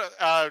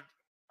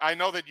I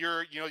know that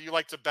you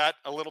like to bet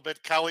a little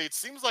bit, Kelly. It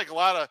seems like a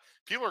lot of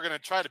people are going to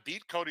try to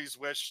beat Cody's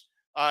Wish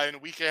in a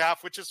week and a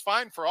half, which is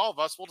fine for all of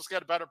us. We'll just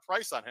get a better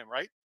price on him,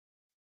 right?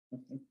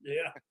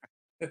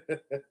 Yeah.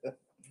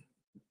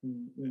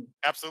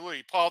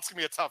 Absolutely, Paul. It's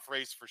gonna be a tough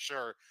race for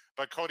sure,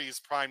 but Cody is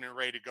primed and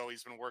ready to go.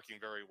 He's been working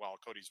very well.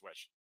 Cody's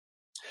Wish.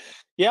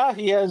 Yeah,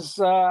 he has.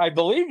 I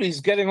believe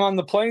he's getting on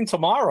the plane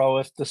tomorrow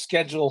if the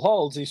schedule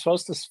holds. He's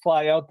supposed to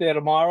fly out there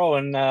tomorrow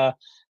and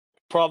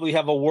probably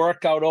have a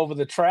workout over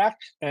the track.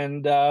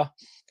 And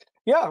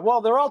yeah,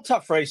 well, they're all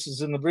tough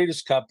races in the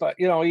Breeders' Cup. But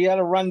he had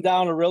to run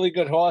down a really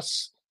good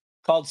horse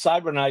called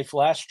Cyberknife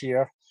last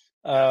year.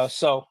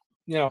 So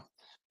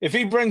if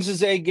he brings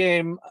his A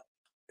game,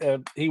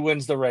 he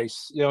wins the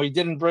race. He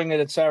didn't bring it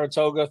at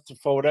Saratoga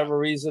for whatever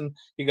reason.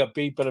 He got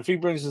beat. But if he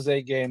brings his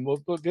A game,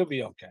 he'll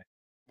be okay.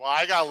 Well,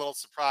 I got a little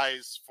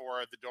surprise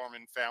for the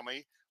Dorman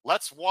family.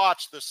 Let's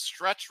watch the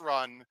stretch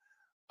run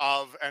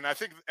of, and I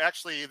think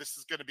actually this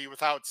is going to be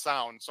without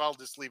sound, so I'll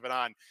just leave it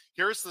on.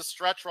 Here's the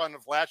stretch run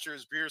of last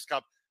year's Breeders'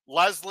 Cup.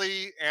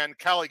 Leslie and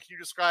Kelly, can you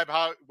describe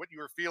what you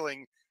were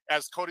feeling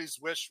as Cody's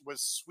Wish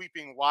was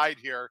sweeping wide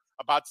here,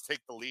 about to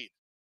take the lead?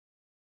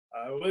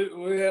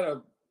 We had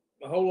a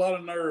whole lot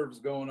of nerves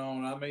going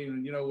on. I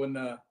mean, when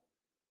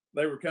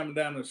they were coming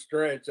down the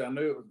stretch, I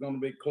knew it was going to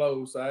be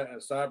close.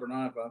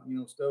 Cyberknife,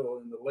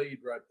 still in the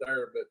lead right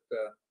there, but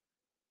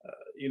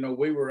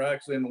we were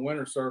actually in the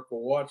winner's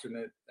circle watching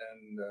it,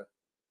 and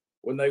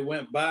when they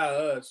went by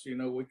us,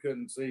 we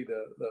couldn't see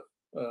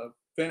the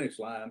finish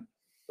line,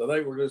 so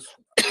they were just.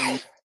 I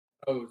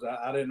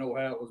didn't know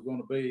how it was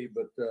going to be,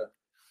 but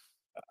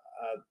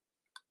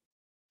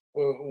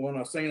when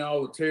I seen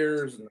all the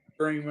cheers and the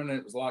screaming,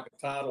 it was like a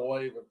tidal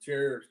wave of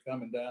cheers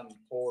coming down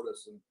toward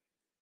us, and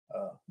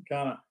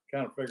kind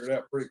of figured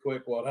out pretty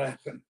quick what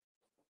happened.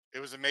 It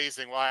was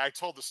amazing. Well, I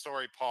told the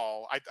story,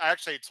 Paul. I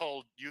actually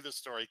told you the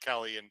story,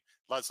 Kelly and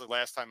Leslie,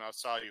 last time I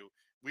saw you.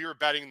 We were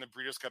betting in the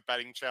Breeders' Cup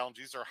betting challenge.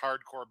 These are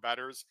hardcore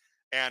bettors.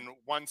 And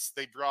once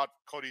they brought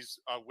Cody's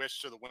Wish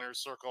to the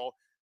winner's circle,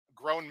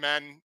 grown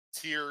men,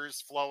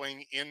 tears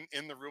flowing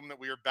in the room that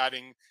we were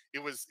betting.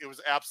 It was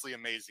absolutely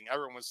amazing.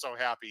 Everyone was so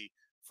happy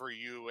for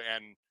you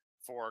and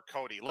for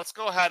Cody. Let's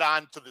go ahead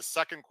on to the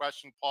second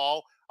question,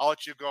 Paul. I'll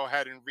let you go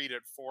ahead and read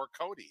it for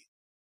Cody.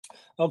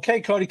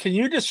 Okay, Cody, can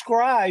you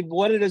describe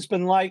what it has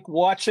been like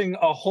watching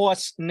a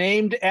horse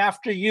named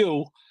after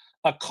you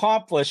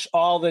accomplish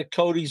all that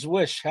Cody's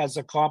Wish has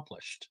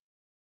accomplished?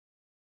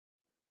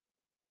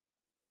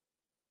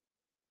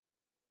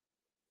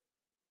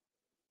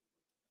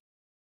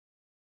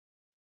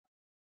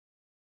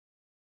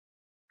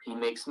 He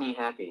makes me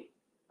happy.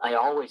 I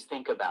always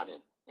think about him,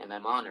 and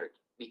I'm honored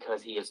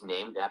because he is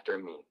named after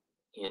me.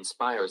 He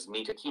inspires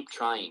me to keep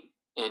trying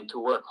and to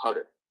work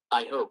harder.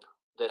 I hope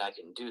that I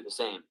can do the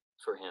same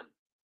for him.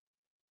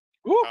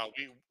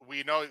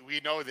 We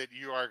know that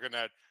you are going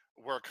to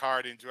work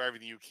hard and do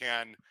everything you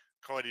can,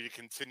 Cody, to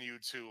continue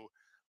to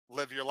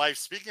live your life.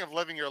 Speaking of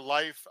living your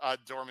life,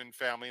 Dorman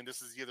family, and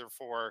this is either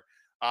for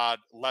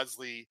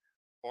Leslie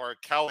or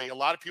Kelly, a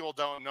lot of people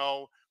don't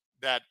know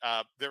that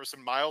there were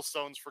some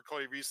milestones for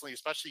Cody recently,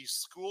 especially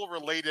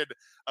school-related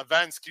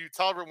events. Can you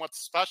tell everyone what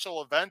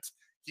special event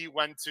he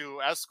went to,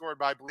 escorted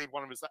by, I believe,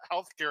 one of his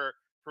healthcare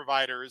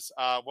providers?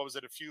 What was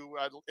it, a few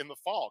in the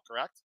fall,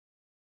 correct?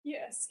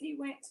 Yes, he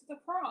went to the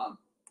prom.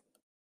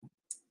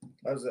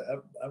 That was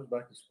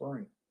back in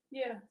spring.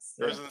 Yes.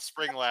 It was in the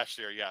spring last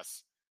year,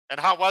 yes. And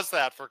how was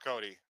that for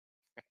Cody?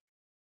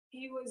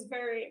 He was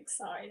very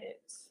excited.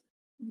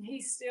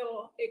 He's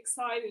still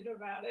excited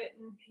about it,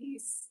 and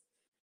he's,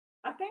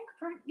 I think,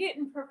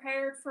 getting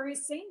prepared for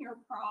his senior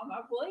prom,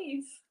 I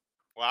believe.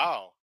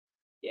 Wow.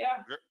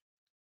 Yeah.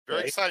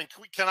 Very exciting.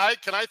 Can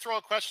I throw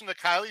a question to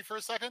Kylie for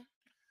a second?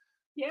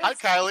 Yes. Hi,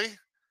 Kylie.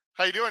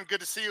 How you doing?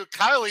 Good to see you.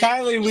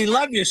 Kylie, we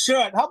love your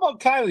shirt. How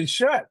about Kylie's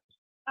shirt?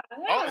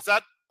 Oh, is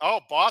that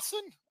Boston?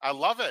 I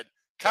love it.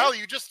 Kylie,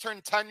 you just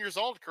turned 10 years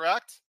old,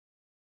 correct?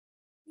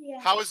 Yeah.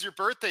 How was your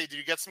birthday? Did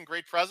you get some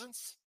great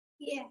presents?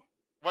 Yeah.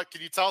 What,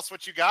 can you tell us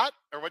what you got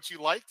or what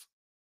you liked?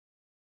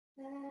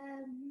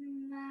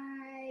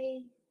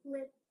 My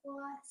lip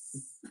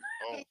gloss.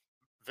 Oh,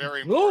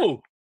 very important.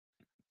 Ooh.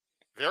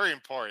 Very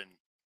important.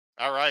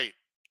 All right.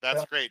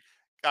 That's great.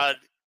 All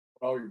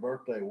your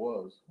birthday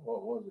was.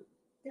 What was it?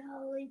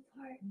 Dolly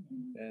Parton.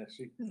 Yeah,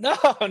 No,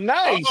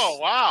 nice. Oh,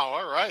 wow.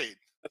 All right.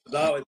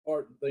 Dolly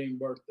Parton themed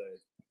birthday.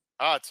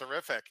 Ah,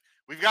 terrific.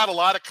 We've got a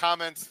lot of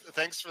comments.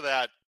 Thanks for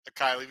that,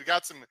 Kylie. We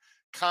got some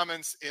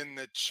comments in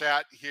the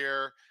chat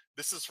here.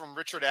 This is from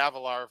Richard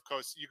Avalar. Of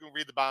course, you can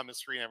read the bottom of the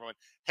screen, everyone.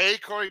 Hey,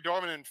 Cody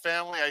Dorman and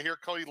family. I hear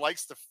Cody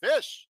likes to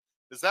fish.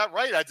 Is that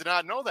right? I did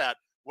not know that.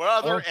 What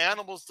other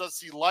animals does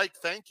he like?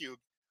 Thank you.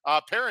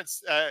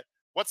 Parents,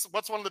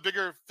 what's one of the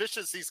bigger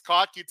fishes he's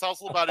caught? Can you tell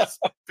us a little about his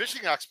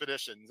fishing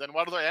expeditions and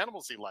what other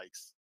animals he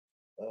likes?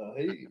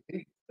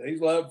 He's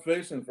loved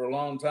fishing for a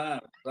long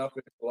time. I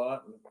fish a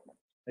lot, and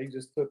he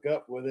just took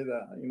up with it.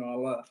 I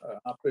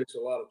fish a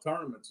lot of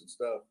tournaments and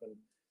stuff, and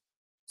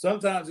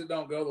sometimes it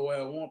don't go the way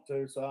I want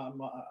to. So I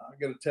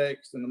get a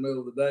text in the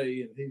middle of the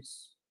day, and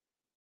he's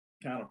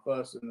kind of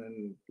fussing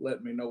and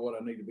letting me know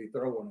what I need to be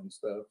throwing and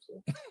stuff.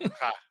 So.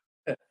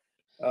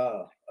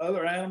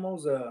 Other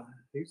animals,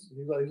 he's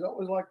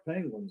always liked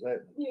penguins,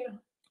 hasn't he?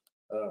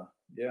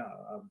 Yeah.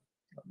 I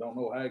don't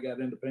know how he got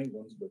into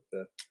penguins, but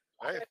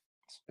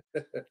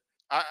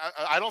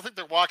I don't think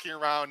they're walking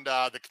around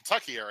the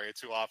Kentucky area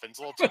too often. It's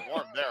a little too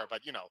warm there,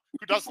 but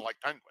who doesn't like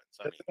penguins?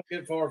 I mean,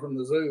 get far from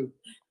the zoo.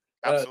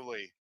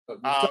 Absolutely.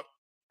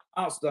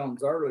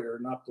 Milestones earlier,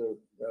 not to.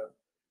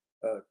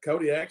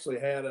 Cody actually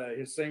had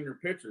his senior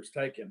pictures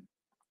taken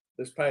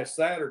this past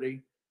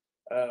Saturday.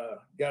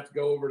 Got to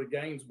go over to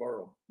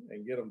Gainesboro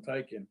and get them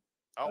taken.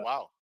 Oh,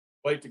 wow.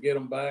 Wait to get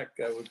them back.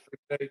 We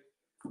appreciate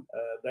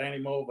Danny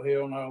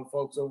Mulvihill and all the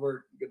folks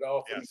over at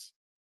Godolphin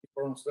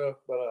and stuff.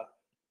 But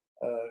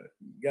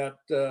got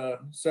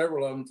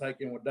several of them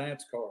taken with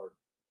Dance Card,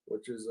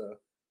 which is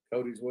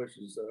Cody's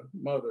Wish's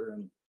mother.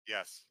 And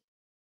yes,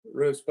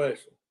 real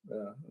special.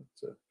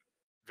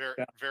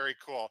 Very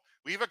cool.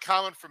 We have a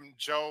comment from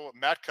Joe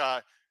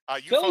Metka.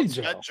 You Philly folks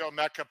Joe. met Joe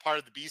Metka, part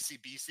of the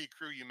BC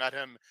crew. You met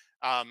him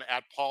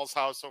at Paul's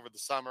house over the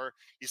summer.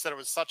 He said it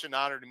was such an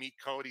honor to meet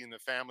Cody and the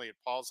family at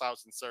Paul's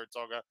house in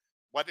Saratoga.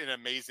 What an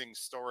amazing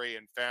story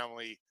and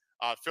family.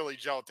 Philly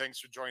Joe, thanks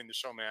for joining the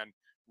show, man.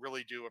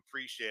 Really do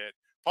appreciate it.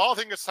 Paul, I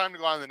think it's time to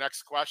go on to the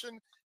next question.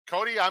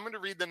 Cody, I'm going to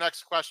read the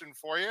next question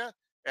for you.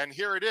 And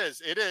here it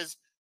is. It is,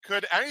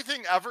 could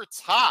anything ever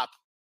top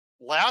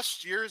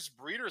last year's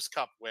Breeders'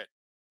 Cup win?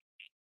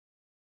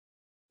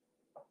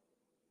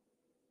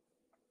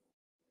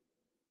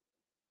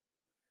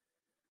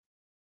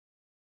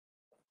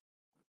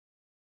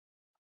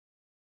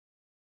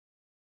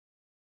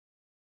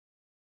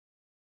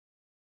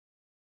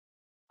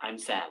 I'm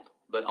sad,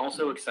 but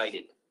also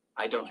excited.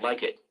 I don't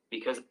like it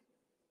because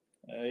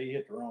You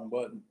hit the wrong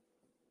button.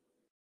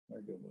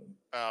 Very good button.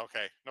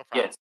 Okay, no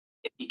problem. yes,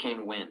 it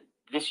became win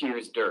this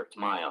year's Dirt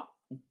Mile.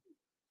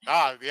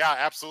 Yeah,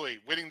 absolutely.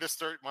 Winning this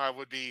Dirt Mile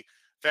would be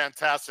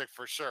fantastic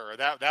for sure.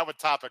 That would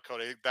top it,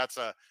 Cody. I think that's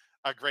a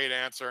great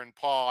answer. And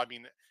Paul, I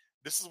mean,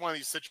 this is one of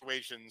these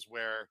situations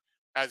where,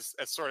 as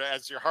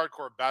your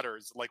hardcore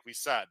bettors, like we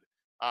said,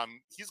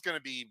 he's going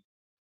to be,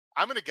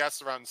 I'm going to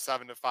guess around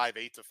 7 to 5,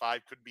 8 to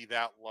 5, could be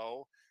that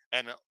low.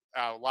 And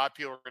a lot of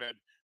people are going to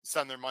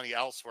send their money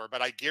elsewhere.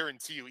 But I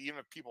guarantee you, even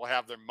if people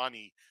have their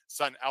money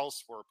sent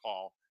elsewhere,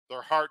 Paul,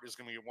 their heart is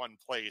going to be in one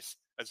place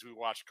as we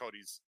watch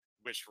Cody's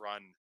Wish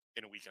run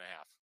in a week and a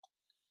half.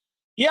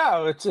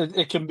 Yeah,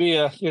 it can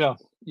be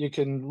you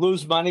can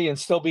lose money and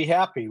still be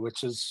happy,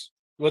 which is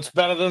what's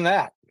better than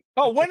that.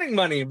 Oh, winning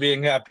money and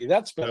being happy,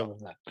 that's better than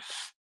that.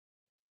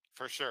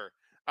 For sure.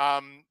 Do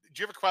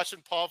you have a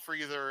question, Paul, for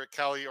either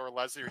Kelly or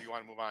Leslie, or do you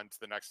want to move on to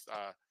the next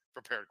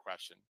prepared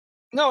question?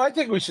 No, I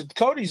think we should.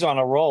 Cody's on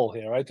a roll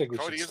here. I think we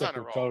Cody should is stick on a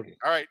with roll. Cody.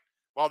 All right.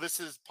 Well, this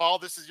is Paul.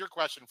 This is your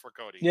question for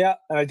Cody. Yeah,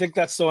 I think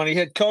that's the one he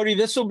hit. Cody,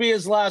 this will be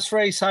his last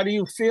race. How do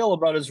you feel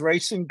about his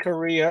racing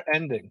career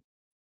ending?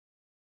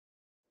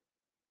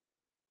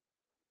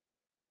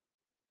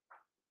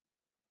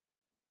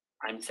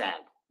 I'm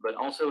sad, but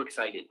also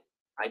excited.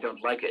 I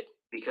don't like it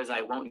because I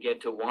won't get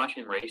to watch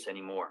him race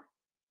anymore.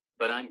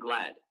 But I'm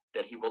glad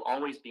that he will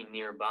always be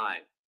nearby,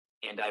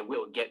 and I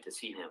will get to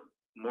see him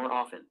more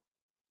often.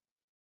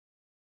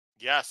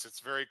 Yes, it's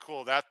very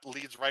cool. That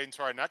leads right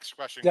into our next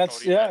question,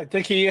 That's Cody. I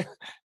think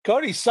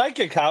Cody's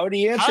psychic. Howard,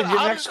 he answered your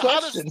next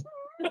question.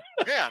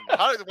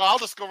 I'll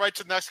just go right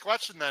to the next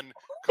question then.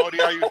 Cody,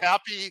 are you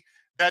happy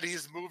that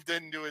he's moved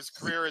into his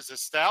career as a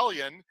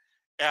stallion,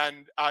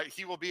 and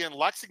he will be in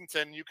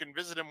Lexington? You can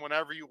visit him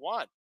whenever you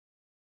want.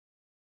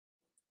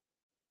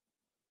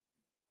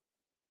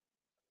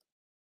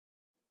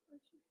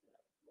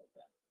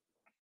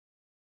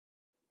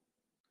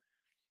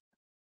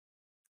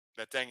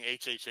 That dang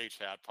HHH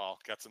hat, Paul,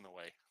 gets in the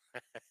way.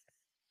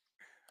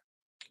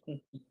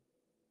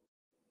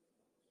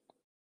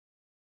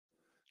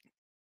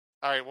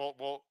 All right,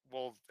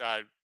 we'll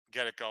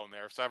get it going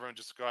there. So everyone,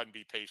 just go ahead and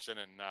be patient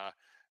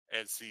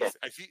and see.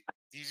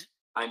 He's.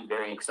 I'm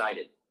very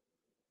excited.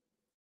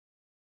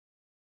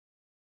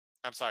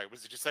 I'm sorry.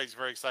 Did you say he's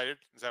very excited?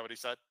 Is that what he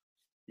said?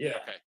 Yeah.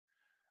 Okay.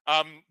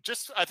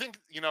 Just I think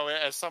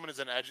as someone who's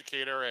an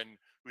educator and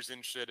who's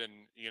interested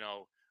in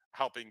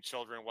helping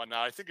children and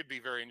whatnot, I think it'd be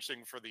very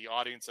interesting for the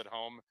audience at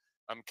home.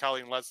 Kelly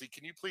and Leslie,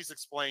 can you please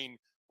explain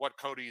what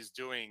Cody is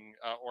doing,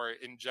 or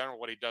in general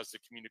what he does to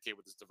communicate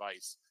with his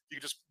device? You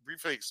could just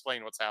briefly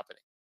explain what's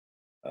happening.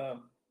 So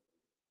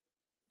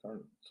I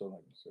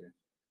can see.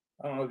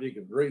 I don't know if you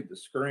can read the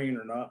screen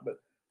or not, but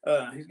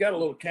he's got a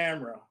little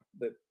camera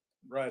that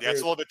right. Yeah,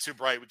 it's a little bit too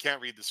bright. We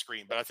can't read the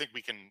screen, but I think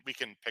we can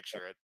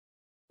picture it.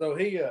 So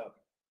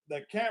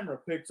the camera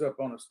picks up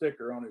on a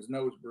sticker on his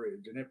nose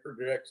bridge, and it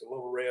projects a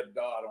little red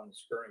dot on the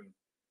screen,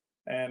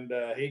 and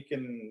he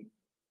can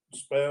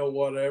spell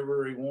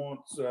whatever he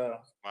wants.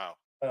 Wow.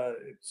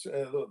 It's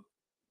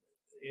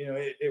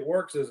it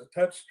works as a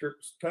touch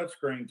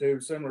screen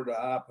too, similar to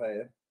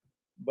iPad,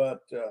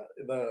 but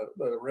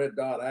the red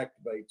dot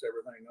activates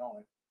everything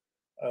on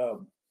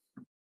it.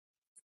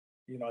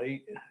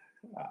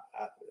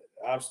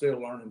 I'm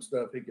still learning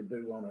stuff he could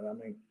do on it. I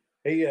mean,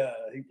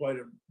 he played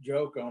a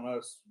joke on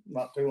us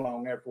not too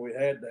long after we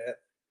had that.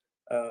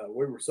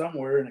 We were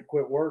somewhere and it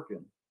quit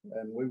working,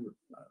 and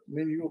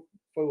you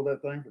fooled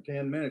that thing for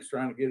 10 minutes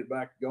trying to get it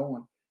back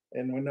going,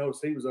 and we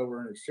noticed he was over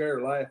in his chair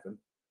laughing,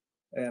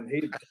 and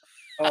he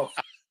off,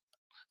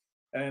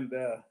 and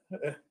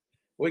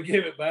we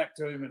gave it back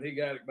to him, and he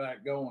got it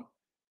back going.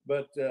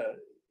 But it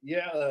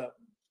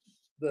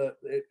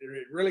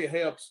really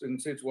helps in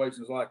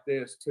situations like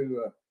this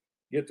to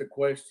get the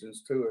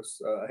questions to us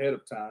ahead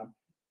of time.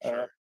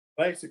 Sure.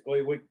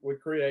 Basically, we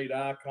create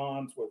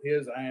icons with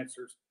his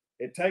answers.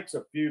 It takes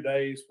a few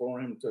days for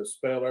him to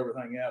spell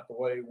everything out the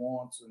way he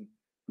wants,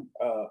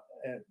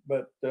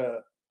 but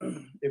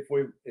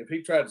if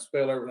he tried to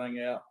spell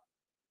everything out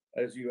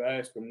as you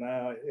ask him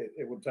now,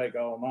 it would take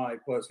all night.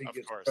 Plus,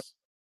 because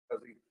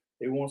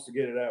he wants to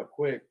get it out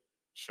quick.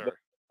 Sure.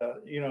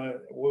 But,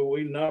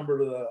 we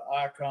number the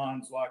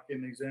icons like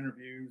in these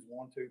interviews,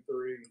 1, 2,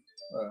 3,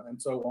 and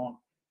so on.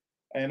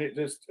 and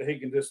he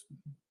can just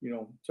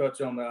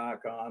touch on the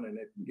icon and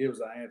it gives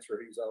the answer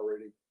he's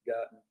already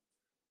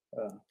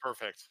gotten.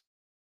 Perfect.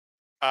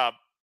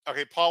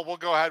 Okay, Paul, we'll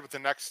go ahead with the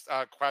next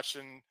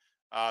question.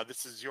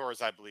 This is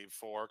yours, I believe,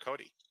 for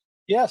Cody.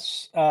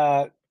 Yes,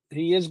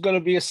 he is going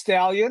to be a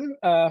stallion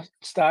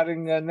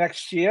starting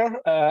next year.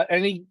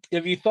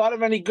 Have you thought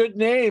of any good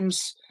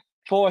names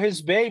for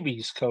his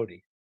babies,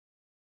 Cody?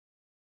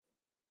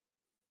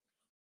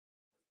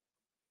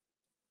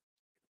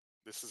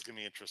 This is going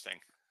to be interesting.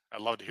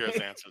 I'd love to hear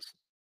his answers.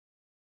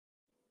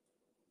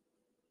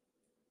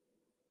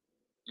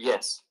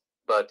 Yes,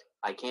 but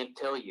I can't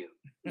tell you.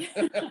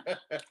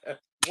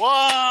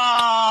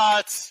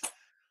 What?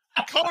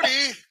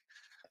 Cody?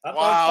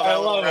 Wow, that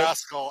little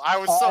rascal. I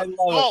was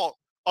so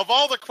of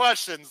all the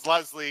questions,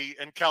 Leslie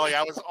and Kelly,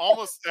 I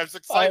was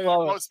excited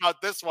most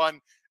about this one.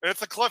 And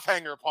it's a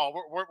cliffhanger, Paul.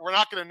 We're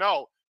not going to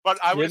know. But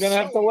you're going to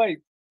have to wait.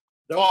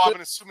 Paul,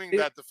 I'm assuming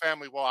that the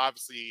family will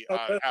obviously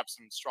have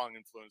some strong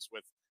influence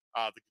with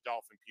the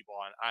Godolphin people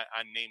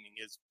on naming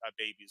his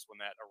babies when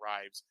that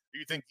arrives. Do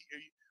you think?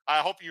 I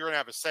hope you're going to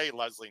have a say,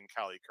 Leslie and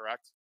Kelly.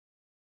 Correct?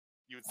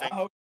 You would think.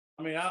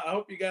 I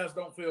hope you guys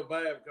don't feel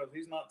bad because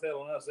he's not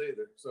telling us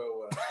either.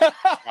 So,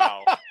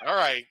 wow. All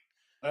right.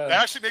 That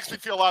actually makes me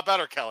feel a lot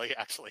better, Kelly,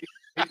 actually.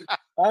 I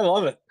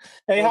love it.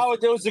 Hey,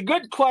 Howard, there was a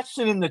good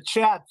question in the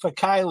chat for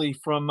Kylie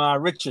from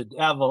Richard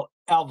Alvarez.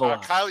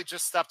 Kylie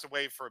just stepped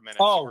away for a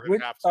minute.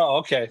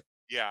 Okay.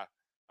 Yeah.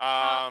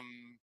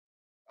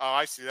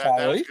 I see that.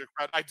 That was good.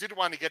 I did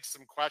want to get to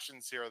some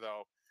questions here,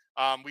 though.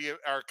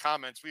 Our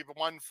comments. We have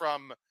one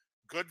from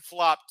Good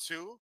Flop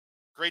 2.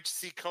 Great to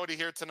see Cody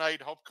here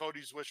tonight. Hope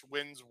Cody's wish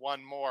wins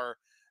one more.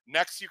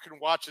 Next, you can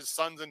watch his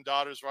sons and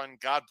daughters run.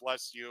 God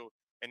bless you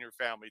and your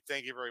family.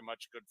 Thank you very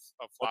much, Good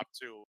Flop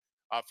 2,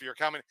 for your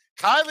comment.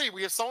 Kylie,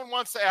 we have someone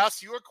wants to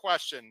ask you a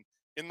question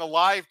in the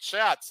live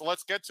chat, so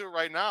let's get to it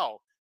right now.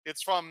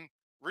 It's from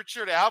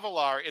Richard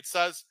Avalar. It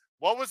says,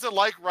 what was it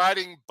like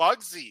riding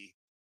Bugsy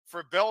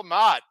for Bill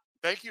Mott?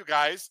 Thank you,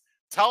 guys.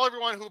 Tell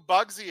everyone who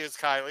Bugsy is,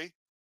 Kylie.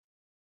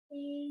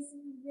 He's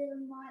Bill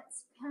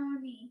Mott's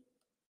pony.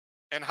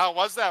 And how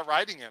was that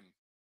riding him?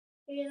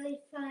 Really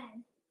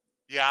fun.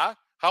 Yeah?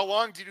 How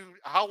long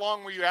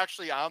were you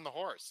actually on the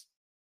horse?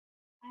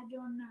 I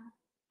don't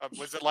know.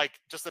 Was it like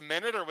just a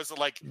minute or was it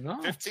like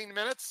 15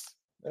 minutes?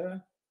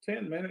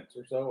 10 minutes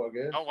or so, I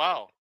guess. Oh,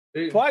 wow.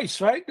 Twice,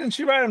 right? Didn't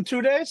she ride him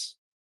 2 days?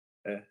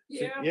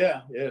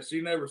 Yeah. She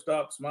never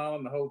stopped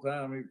smiling the whole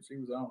time she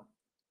was on.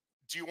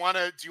 Do you want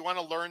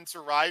to learn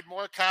to ride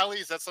more,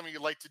 Kylie? Is that something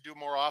you'd like to do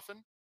more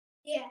often?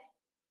 Yeah.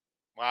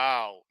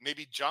 Wow.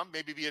 Maybe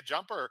maybe be a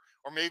jumper,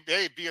 or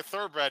maybe be a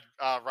thoroughbred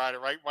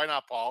rider, right? Why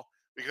not, Paul?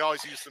 We could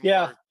always use some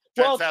more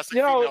fantastic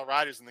female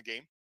riders in the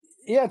game.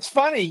 Yeah, it's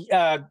funny.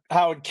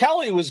 Howard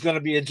Kelly was going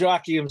to be a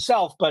jockey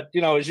himself, but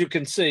as you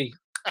can see.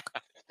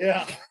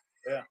 Yeah.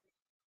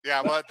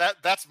 Well,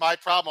 that's my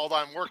problem. Although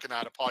I'm working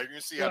on it, Paul. You're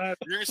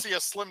gonna see a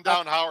slimmed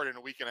down Howard in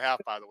a week and a half.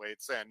 By the way,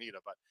 it's San Anita,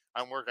 but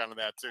I'm working on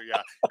that too.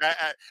 Yeah.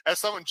 As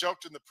someone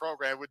joked in the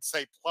program, I would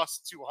say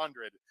plus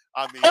 200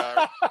 on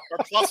the or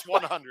plus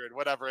 100,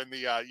 whatever. In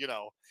the a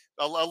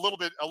little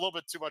bit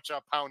too much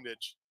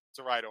poundage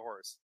to ride a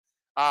horse.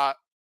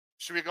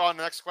 Should we go on to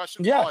the next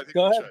question? Yeah, Paul? I think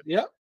go we ahead. should.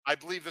 Yeah. I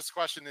believe this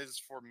question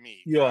is for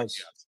me. Yours.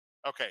 Yes.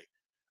 Okay.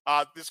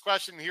 This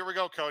question. Here we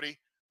go, Cody.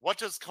 What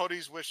does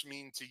Cody's wish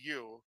mean to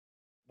you?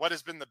 What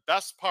has been the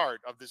best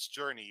part of this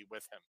journey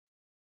with him?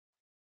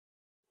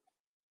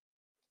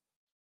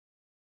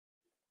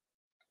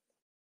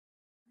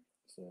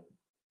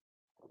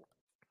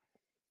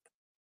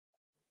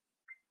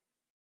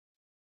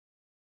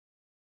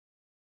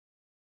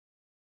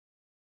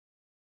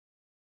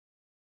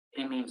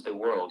 He means the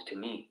world to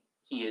me.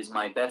 He is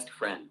my best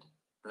friend.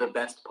 The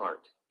best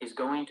part is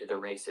going to the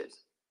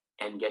races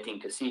and getting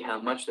to see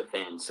how much the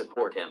fans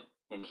support him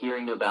and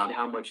hearing about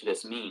how much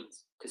this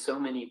means to so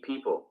many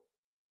people.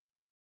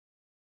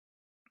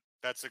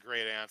 That's a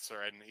great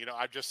answer. And,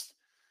 I just,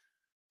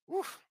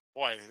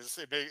 boy,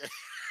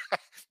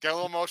 get a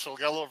little emotional,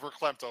 get a little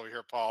verklempt over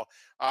here, Paul.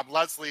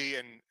 Leslie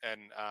and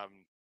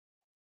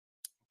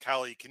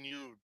Kelly, can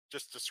you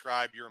just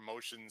describe your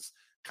emotions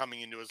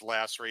coming into his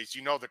last race?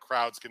 The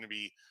crowd's going to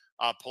be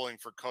pulling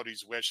for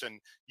Cody's wish.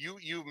 And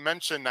you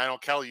mentioned, I know,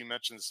 Kelly, you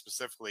mentioned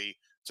specifically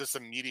to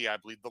some media, I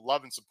believe, the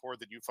love and support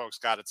that you folks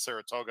got at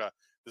Saratoga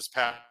this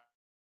past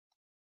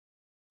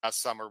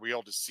summer. We were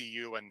able to see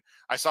you, and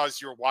I saw as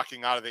you were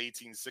walking out of the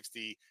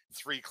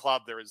 1863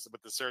 club there is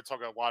with the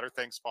Saratoga water.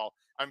 Thanks, Paul.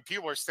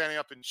 People are standing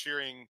up and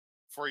cheering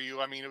for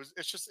you.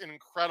 It's just an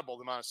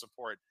incredible amount of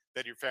support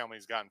that your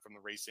family's gotten from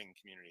the racing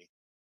community.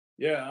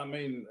 Yeah,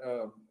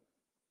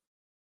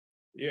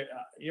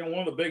 one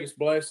of the biggest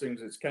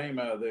blessings that's came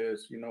out of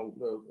this,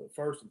 the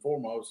first and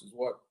foremost is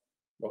what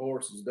the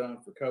horse has done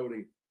for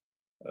Cody,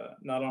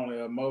 not only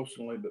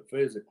emotionally but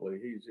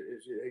physically. He's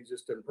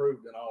just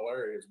improved in all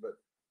areas. But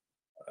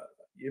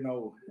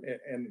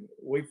and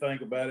we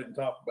think about it and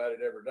talk about it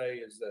every day,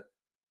 is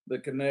the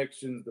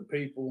connections, the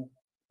people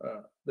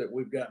that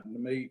we've gotten to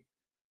meet.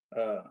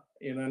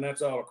 And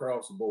that's all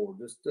across the board.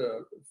 Just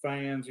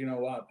fans, a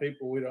lot of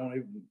people I don't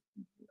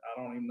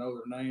even know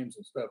their names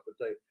and stuff, but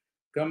they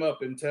come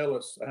up and tell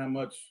us how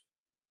much,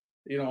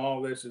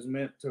 all this has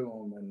meant to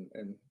them.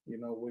 And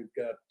we've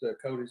got,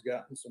 Cody's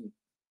gotten some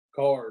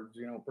cards,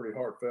 pretty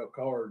heartfelt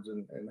cards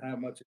and how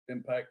much it's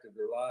impacted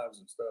their lives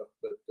and stuff.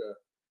 But,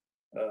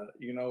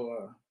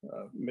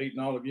 meeting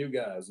all of you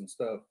guys and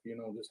stuff,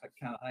 just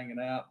kind of hanging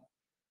out,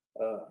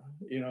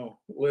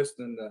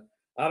 listening to,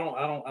 I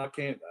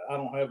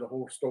don't have the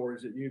horse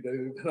stories that you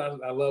do,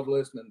 but I love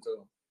listening to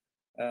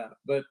them.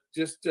 But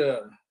just,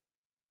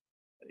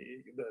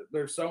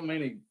 there's so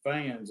many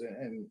fans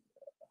and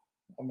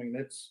I mean,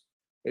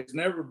 it's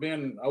never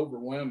been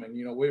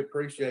overwhelming. We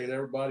appreciate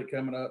everybody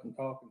coming up and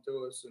talking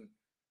to us. And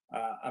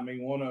I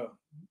mean, one of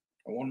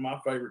my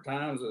favorite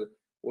times,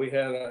 we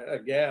had a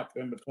gap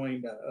in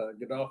between.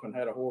 Godolphin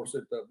had a horse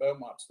at the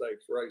Belmont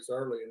Stakes race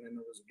early, and then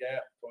there was a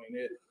gap between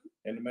it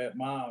and the Met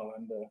Mile.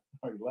 And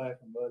are you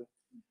laughing, buddy?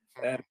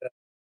 And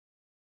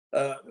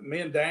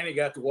me and Danny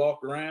got to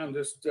walk around,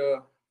 just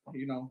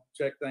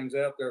check things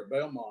out there at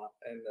Belmont.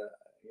 And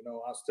I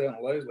was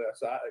telling Leslie, I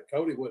said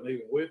Cody wasn't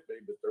even with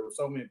me, but there were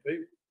so many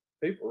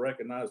people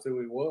recognized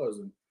who he was,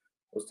 and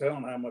was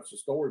telling how much the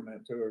story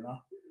meant to her. And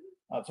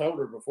I told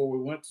her before we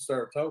went to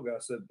Saratoga,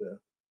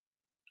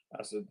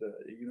 I said,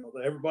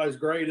 everybody's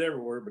great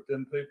everywhere, but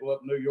then people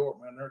up in New York,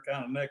 man, they're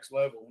kind of next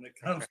level when it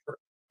comes to.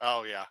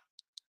 Oh yeah.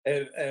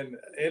 And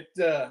it,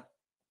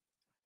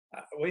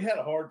 we had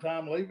a hard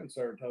time leaving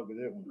Saratoga,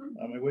 didn't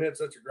we? I mean, we had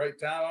such a great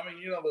time. I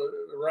mean,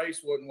 the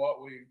race wasn't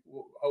what we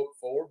hoped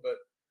for, but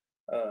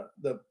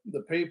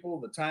the people,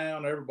 the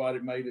town, everybody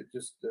made it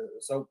just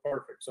so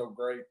perfect, so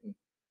great.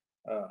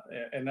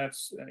 And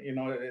that's,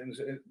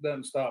 it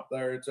doesn't stop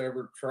there. It's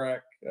every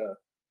track.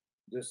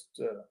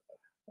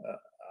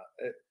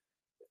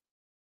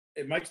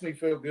 It makes me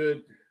feel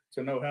good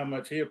to know how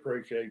much he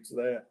appreciates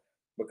that,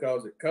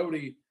 because at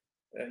Cody,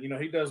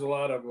 he does a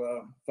lot of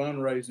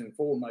fundraising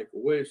for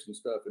Make-A-Wish and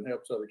stuff, and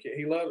helps other kids.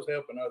 He loves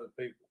helping other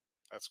people.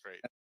 That's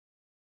great.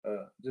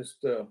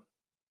 The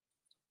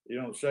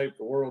shape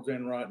the world's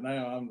in right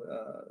now, I'm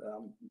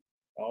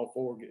all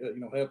for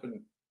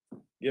helping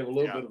give a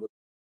little bit of a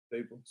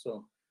people.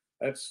 So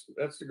that's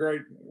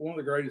one of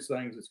the greatest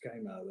things that's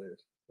came out of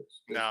this.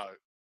 No,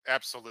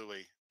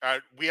 absolutely.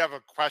 We have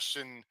a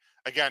question.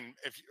 Again,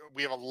 if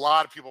we have a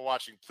lot of people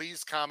watching,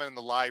 please comment in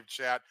the live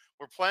chat.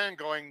 We're planning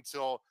going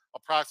till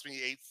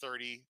approximately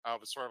 8:30.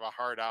 It's sort of a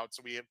hard out,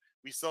 so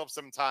we still have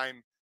some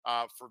time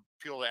for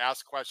people to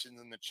ask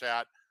questions in the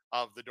chat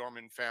of the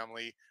Dorman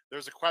family.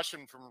 There's a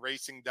question from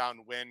Racing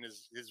Downwind.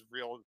 His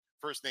real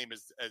first name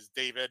is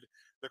David.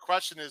 The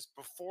question is: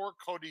 before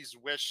Cody's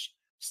Wish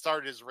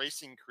started his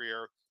racing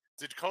career,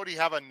 did Cody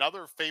have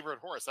another favorite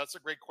horse? That's a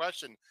great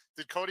question.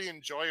 Did Cody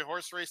enjoy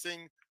horse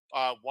racing?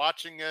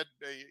 Watching it,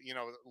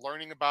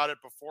 learning about it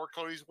before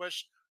Cody's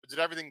Wish, or did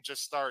everything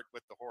just start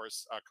with the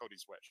horse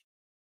Cody's Wish?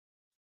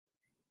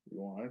 You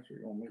want to answer?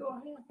 You want me? Go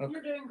ahead. Okay.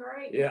 You're doing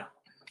great. Yeah.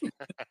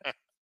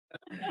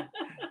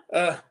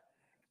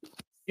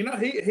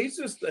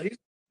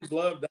 He's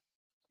loved.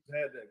 He's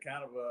had that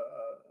kind of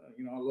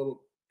a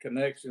little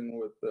connection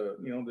with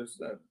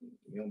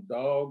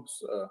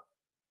dogs.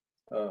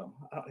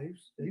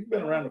 He's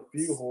been around a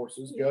few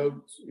horses,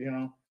 goats.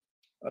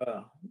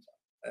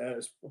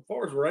 As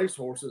far as race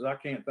horses, I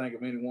can't think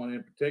of anyone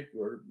in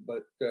particular,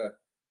 but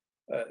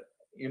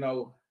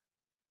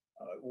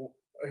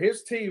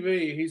his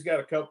TV, he's got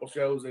a couple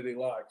shows that he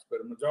likes, but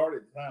the majority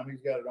of the time he's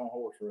got it on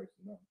horse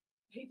racing.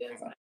 He does.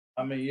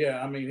 He,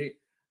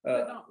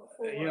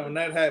 and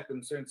that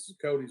happened since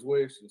Cody's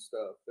Wish and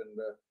stuff. And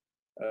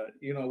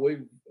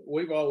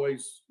we've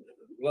always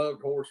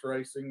loved horse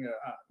racing.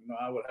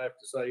 I would have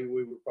to say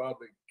we were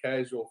probably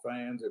casual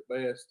fans at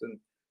best, and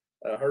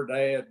her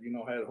dad,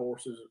 had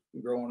horses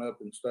growing up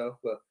and stuff.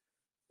 But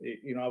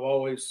I've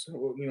always,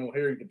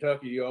 here in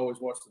Kentucky, you always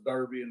watch the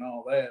Derby and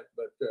all that.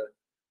 But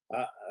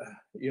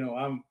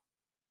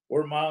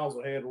we're miles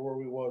ahead of where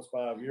we was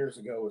 5 years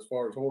ago as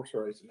far as horse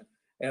racing.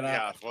 And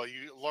well,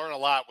 you learn a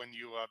lot when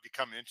you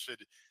become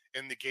interested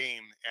in the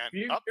game. And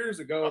a few years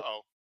ago,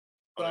 oh,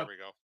 there we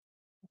go.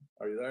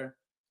 Are you there?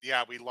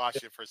 Yeah, we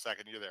lost you for a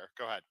second. You're there.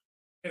 Go ahead.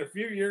 And a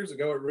few years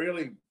ago, it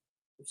really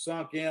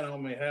sunk in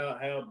on me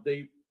how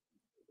deep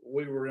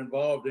we were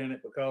involved in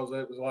it, because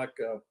it was like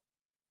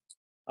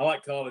I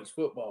like college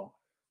football.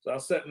 So I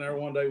was sitting there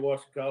one day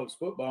watching college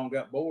football and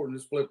got bored and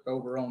just flipped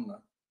over on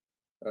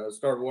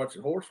started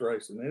watching horse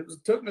racing. It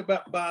took me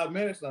about 5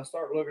 minutes, and I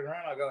started looking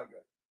around. I got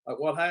like,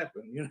 what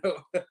happened?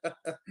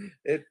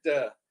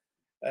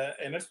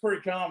 And it's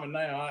pretty common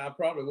now. I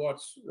probably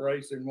watch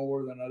racing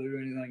more than I do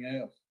anything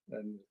else,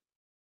 and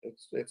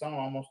it's on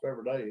almost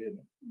every day, isn't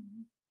it?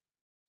 Mm-hmm.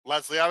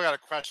 Leslie, I've got a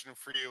question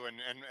for you,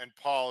 and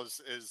Paul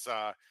is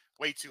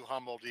way too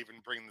humble to even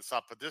bring this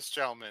up, but this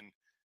gentleman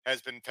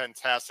has been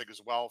fantastic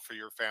as well for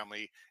your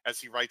family as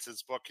he writes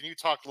his book. Can you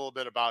talk a little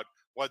bit about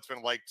what it's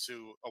been like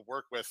to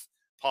work with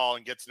Paul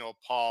and get to know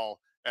Paul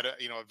at a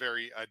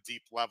very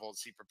deep level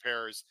as he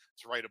prepares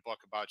to write a book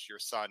about your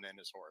son and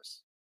his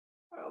horse?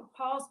 Oh,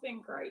 Paul's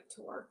been great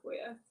to work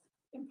with.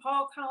 And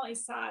Paul Conley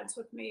sides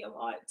with me a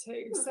lot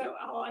too, so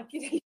I like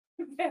it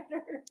even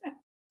better.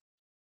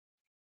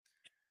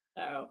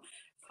 So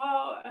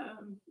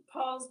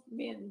Paul's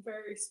been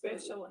very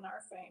special in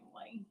our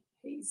family.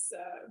 He's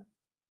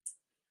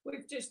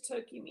we've just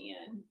took him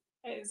in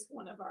as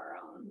one of our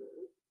own.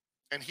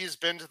 And he's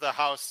been to the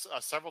house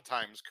several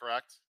times,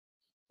 correct?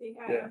 He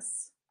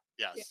has.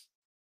 Yes. Yeah.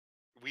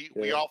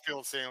 We all feel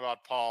the same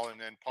about Paul,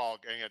 and Paul,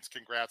 and it's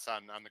congrats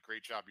on the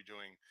great job you're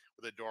doing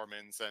with the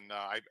Dormans. And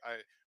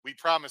we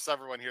promise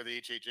everyone here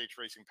the HHH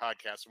Racing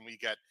Podcast when we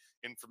get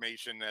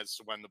information as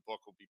to when the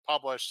book will be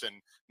published,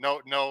 and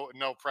no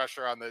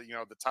pressure on the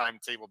the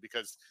timetable,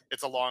 because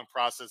it's a long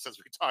process, as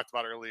we talked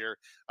about earlier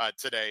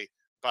today.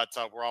 But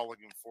we're all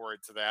looking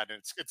forward to that,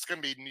 and it's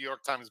going to be New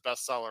York Times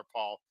bestseller,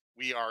 Paul.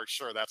 We are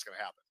sure that's going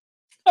to happen.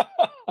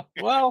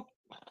 Well,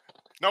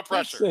 no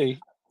pressure. Let's see.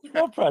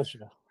 No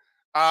pressure.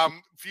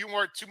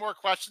 Two more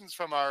questions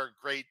from our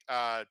great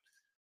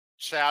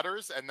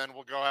chatters, and then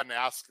we'll go ahead and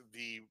ask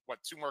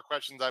two more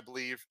questions, I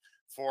believe,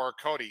 for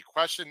Cody.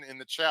 Question in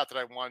the chat that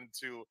I wanted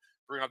to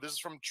bring up. This is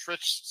from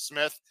Trish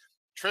Smith.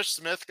 Trish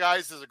Smith,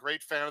 guys, is a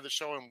great fan of the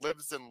show and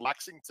lives in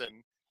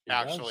Lexington,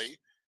 actually.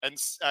 And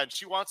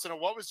she wants to know,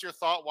 what was your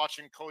thought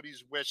watching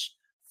Cody's Wish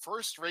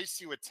first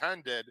race you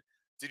attended?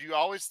 Did you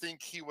always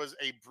think he was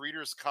a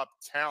Breeders' Cup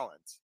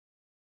talent?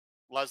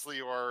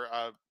 Leslie or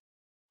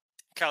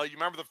Kelly, you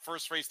remember the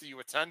first race that you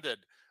attended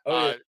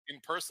in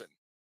person?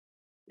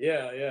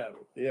 Yeah.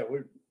 We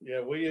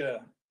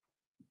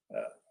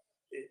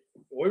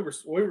were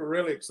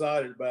really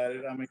excited about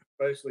it. I mean,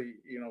 especially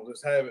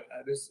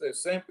just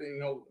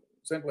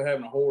simply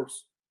having a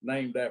horse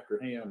named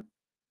after him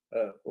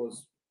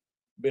was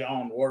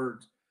beyond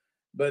words.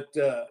 But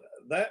the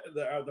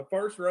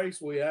first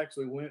race we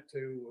actually went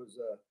to was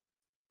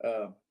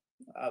I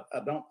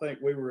don't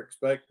think we were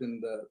expecting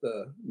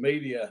the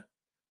media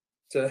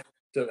to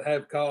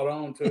have caught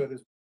on to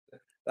it.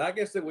 I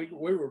guess that we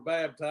were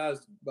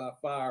baptized by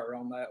fire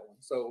on that one.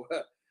 So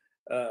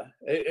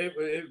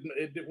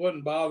it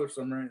wasn't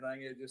bothersome or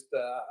anything. It just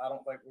I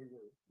don't think we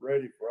were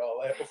ready for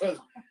all that.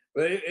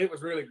 But it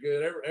was really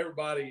good.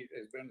 Everybody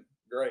has been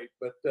great.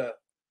 But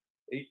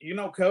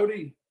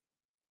Cody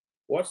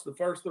watched the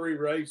first three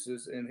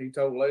races, and he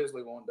told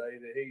Leslie one day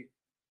that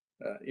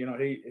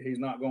he's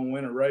not going to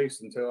win a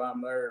race until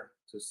I'm there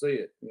to see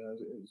it.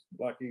 It's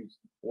like he's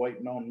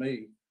waiting on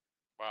me.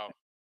 Wow.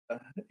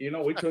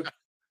 We took.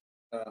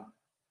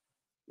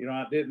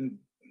 I didn't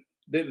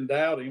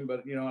doubt him,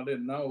 but I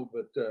didn't know.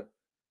 But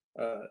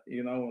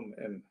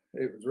and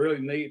it was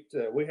really neat.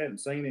 We hadn't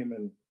seen him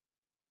in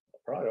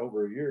probably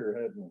over a year,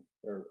 hadn't we,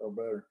 or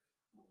better.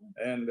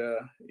 And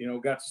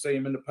got to see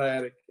him in the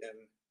paddock,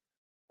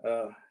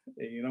 and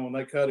when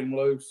they cut him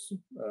loose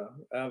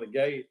out of the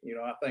gate,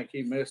 I think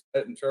he missed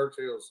Etton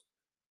Churchill's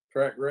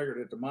track record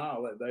at the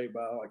mile that day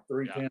by like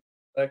 3/10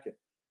 second,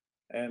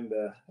 and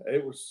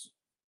it was.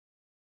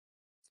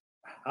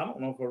 I don't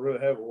know if I really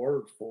have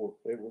words for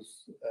it. It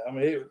was,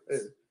 it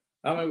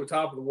was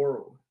top of the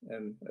world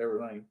and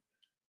everything,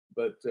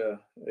 but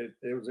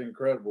it was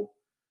incredible.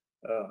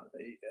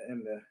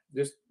 And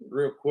just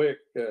real quick,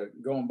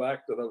 going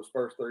back to those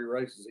first three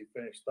races, he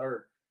finished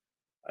third.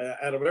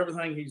 Out of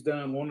everything he's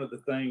done, one of the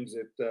things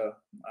that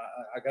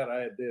I got to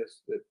add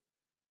this that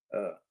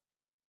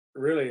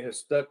really has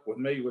stuck with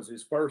me was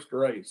his first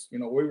race. We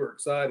were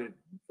excited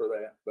for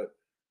that, but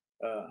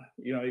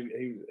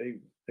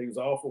he was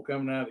awful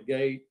coming out of the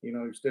gate. He's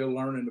still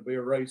learning to be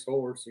a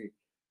racehorse. He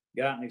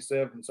got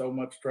himself in so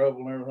much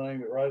trouble and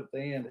everything, but right at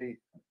the end,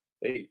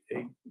 he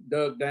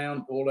dug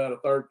down, pulled out a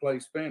third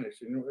place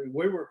finish. And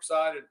we were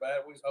excited about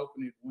it. We was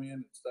hoping he'd win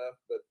and stuff,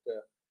 but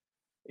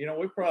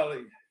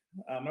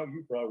I know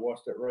you probably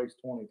watched that race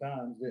 20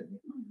 times, didn't you?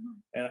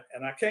 Mm-hmm.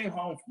 And I came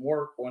home from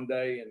work one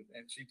day,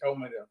 and she told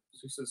me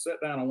she said,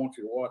 "Sit down, I want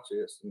you to watch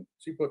this." And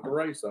she put the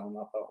race on.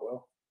 I thought,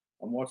 well,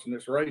 I'm watching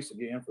this race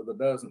again for the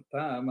dozenth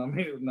time. I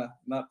mean, it was not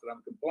that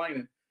I'm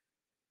complaining.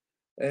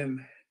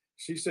 And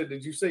she said,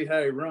 "Did you see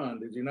how he run?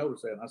 Did you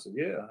notice that?" And I said,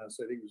 "Yeah." I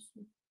said, "He was,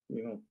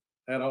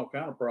 had all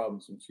kind of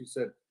problems." And she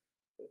said,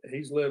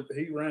 he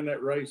ran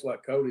that race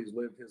like Cody's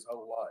lived his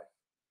whole life."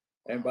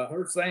 And by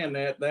her saying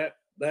that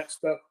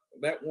stuck,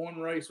 that one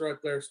race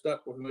right there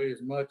stuck with me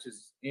as much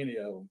as any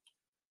of them.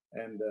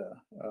 And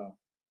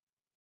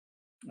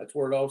that's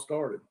where it all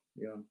started,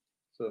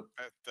 So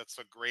that's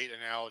a great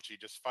analogy.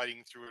 Just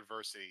fighting through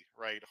adversity,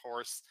 right?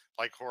 Horse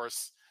like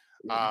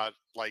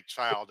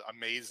child.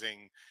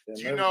 Amazing.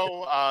 Do you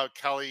know,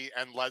 Kelly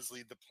and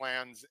Leslie, the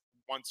plans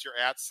once you're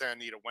at Santa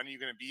Anita? When are you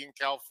going to be in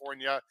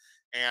California?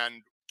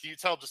 And can you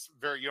tell you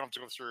don't have to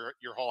go through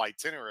your whole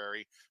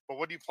itinerary, but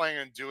what are you planning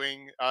on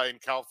doing in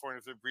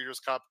California for the Breeders'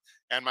 Cup?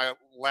 And my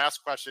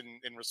last question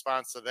in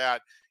response to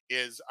that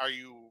is, are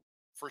you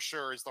for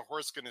sure, is the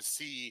horse going to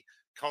see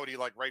Cody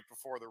like right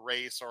before the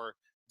race, or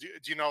do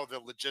you know the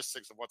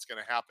logistics of what's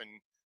going to happen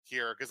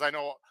here? Because I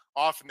know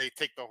often they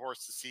take the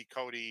horse to see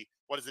Cody,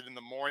 what is it, in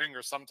the morning,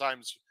 or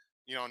sometimes,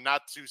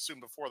 not too soon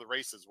before the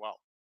race as well.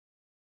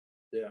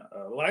 Yeah.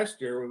 Last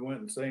year we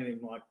went and seen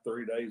him like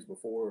 3 days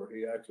before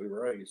he actually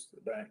raced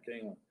down at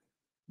Keeneland.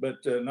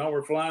 But no,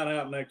 we're flying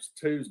out next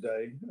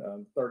Tuesday,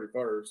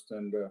 31st,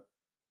 and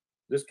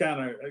just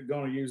kind of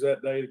going to use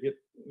that day to get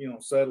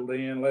settled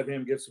in, let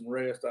him get some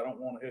rest. I don't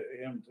want to hit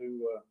him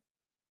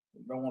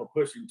don't want to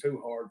push him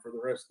too hard for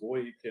the rest of the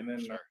week. And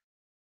then Sure.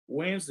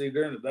 Wednesday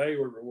during the day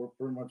we're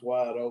pretty much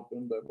wide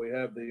open, but we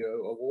have the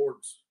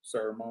awards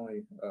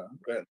ceremony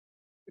that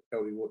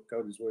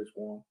Cody's Wish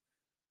won.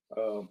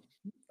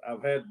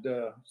 I've had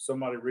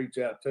somebody reach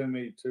out to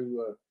me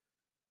to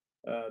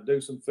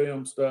do some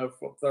film stuff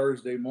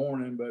Thursday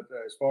morning, but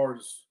as far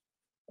as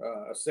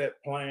a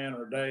set plan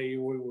or day,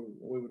 we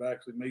would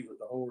actually meet with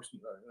the horse.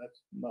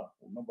 That's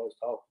nobody's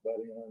talked about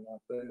anything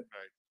like that.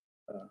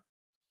 Right.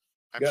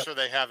 I'm sure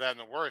they have that in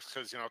the works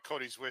because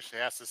Cody's Wish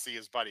has to see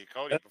his buddy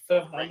Cody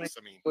before the race.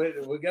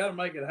 We got to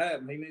make it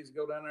happen. He needs to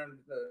go down there and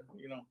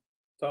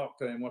talk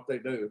to him what they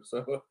do.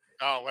 So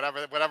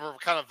whatever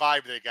kind of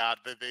vibe they got,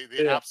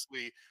 they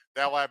absolutely,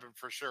 that will happen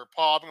for sure.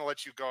 Paul, I'm going to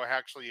let you go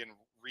actually and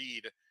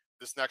read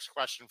this next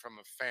question from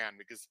a fan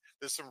because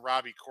this is from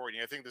Robbie Courtney.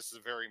 I think this is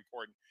a very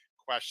important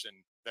question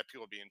that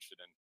people will be interested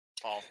in.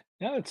 Paul?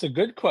 Yeah, it's a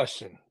good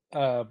question.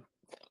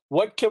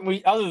 What can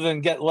we, other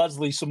than get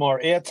Leslie some more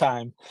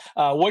airtime,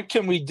 what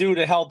can we do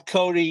to help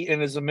Cody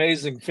and his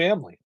amazing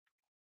family?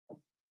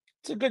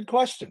 It's a good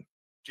question.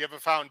 Do you have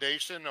a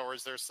foundation, or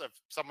is there, if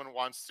someone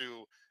wants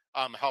to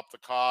help the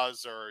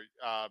cause, or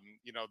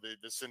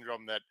the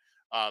syndrome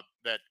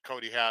that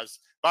Cody has?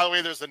 By the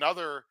way, there's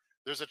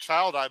a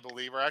child, I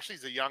believe, or actually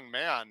he's a young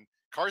man.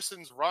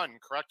 Carson's Run,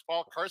 correct,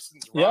 Paul?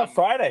 Carson's Run. Yeah,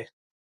 Friday.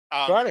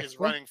 Is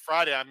running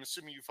Friday. I'm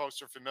assuming you folks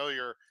are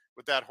familiar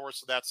with that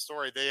horse, with that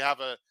story. They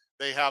have a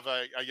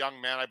young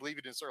man, I believe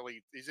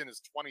he's in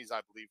his 20s,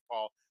 I believe,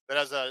 Paul, that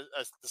has the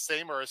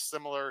same or a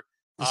similar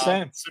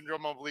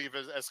syndrome, I believe,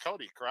 as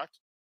Cody, correct?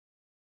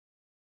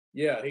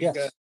 Yeah,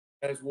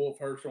 has Wolf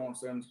Hirschhorn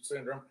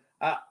syndrome.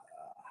 I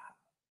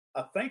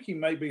think he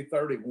may be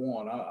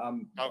 31.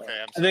 I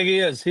think he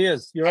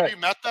is. You're right. Have you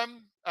met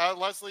them,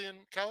 Leslie and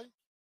Kelly?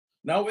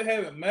 No, we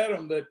haven't met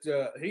him, but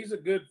he's a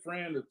good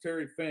friend of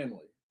Terry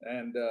Finley.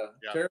 And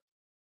Terry,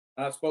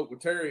 I spoke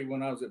with Terry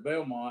when I was at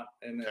Belmont,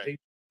 and he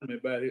told me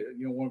about it.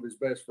 One of his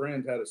best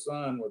friends had a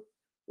son with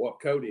what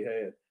Cody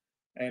had.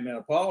 And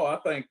Paul, I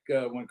think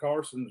when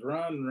Carson's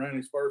Run ran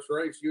his first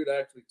race, you'd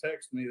actually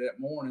text me that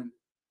morning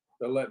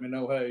to let me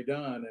know how he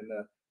done.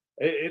 And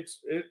it's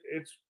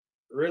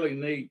really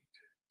neat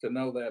to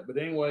know that. But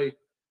anyway,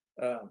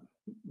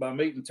 by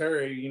meeting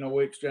Terry,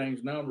 we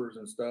exchanged numbers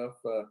and stuff.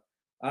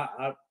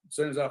 As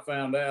soon as I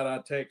found out, I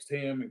texted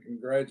him and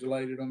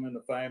congratulated him and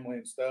the family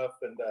and stuff.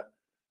 And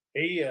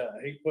he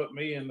put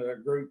me in the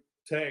group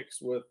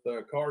text with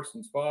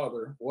Carson's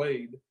father,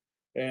 Wade.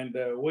 And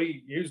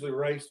we usually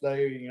race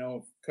day,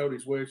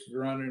 Cody's Wish is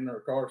running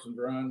or Carson's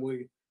Run.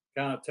 We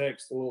kind of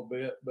text a little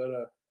bit,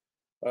 but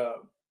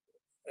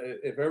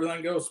if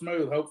everything goes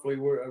smooth, hopefully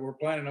we're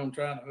planning on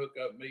trying to hook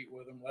up, meet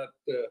with them,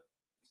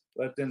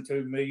 let them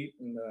two meet,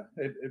 and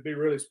it'd be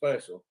really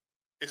special.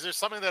 Is there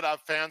something that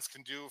fans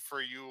can do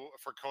for you,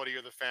 for Cody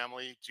or the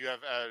family? Do you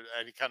have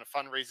any kind of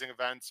fundraising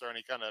events or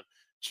any kind of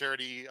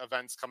charity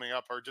events coming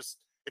up, or just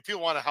if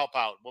people want to help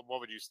out, what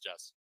would you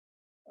suggest?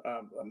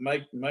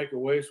 Make a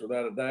wish,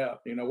 without a doubt.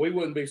 We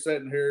wouldn't be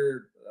sitting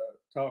here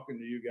talking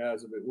to you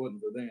guys if it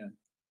wasn't for them.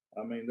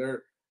 I mean,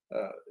 they're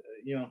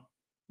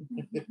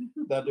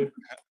that do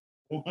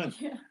one.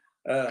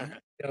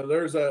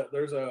 There's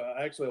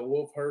actually a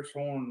Wolf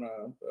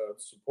Hirschhorn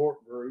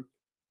support group.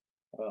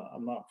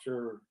 I'm not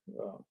sure.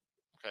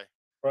 Okay.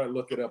 Probably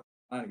look it up,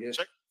 I guess.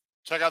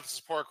 Check out the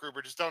support group,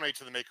 or just donate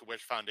to the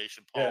Make-A-Wish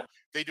Foundation, Paul. Yeah.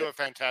 They do a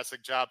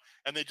fantastic job.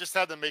 And they just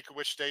had the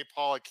Make-A-Wish Day,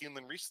 Paul, at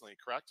Keeneland recently,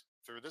 correct?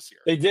 Through this year.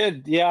 They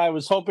did. Yeah, I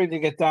was hoping to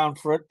get down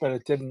for it, but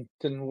it didn't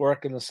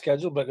work in the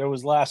schedule. But it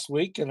was last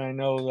week, and I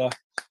know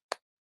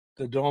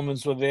the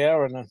Dormans were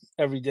there, and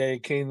every day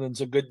at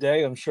Keeneland's a good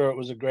day. I'm sure it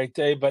was a great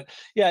day. But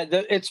yeah,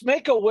 it's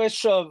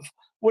Make-A-Wish of,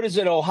 what is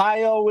it,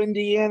 Ohio,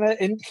 Indiana,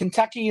 in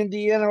Kentucky,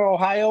 Indiana,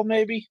 Ohio,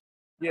 maybe?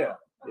 Yeah.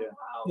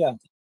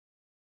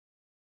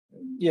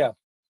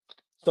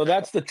 So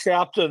that's the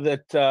chapter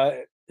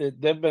that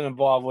they've been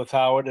involved with,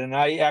 Howard. And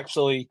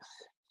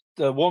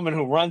the woman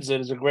who runs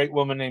it is a great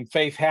woman named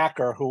Faith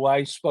Hacker, who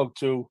I spoke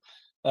to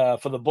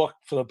for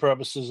the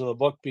purposes of the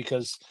book,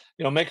 because,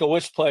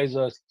 Make-A-Wish plays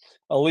a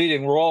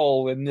leading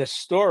role in this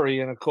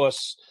story. And of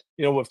course,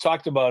 we've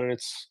talked about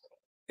it.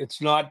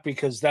 It's not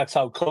because that's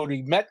how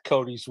Cody met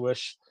Cody's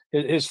Wish.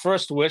 His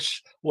first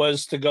wish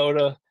was to go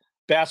to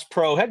Bass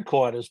Pro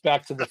headquarters,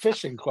 back to the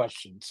fishing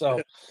question. So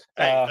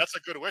hey, that's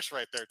a good wish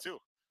right there too.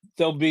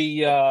 There'll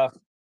be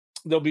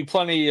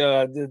plenty.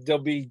 There'll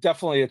be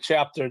definitely a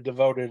chapter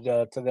devoted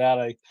to that.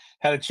 I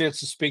had a chance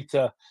to speak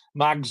to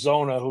Mark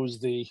Zona, who's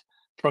the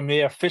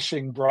premier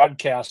fishing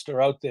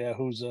broadcaster out there,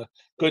 who's a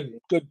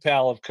good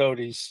pal of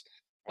Cody's.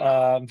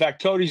 In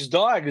fact, Cody's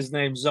dog is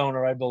named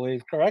Zona, I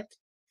believe. Correct?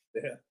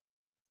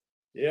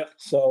 Yeah.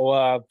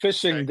 So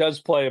fishing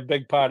does play a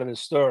big part of the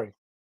story.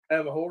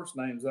 have a horse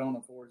names on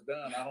it before he's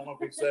done. I don't know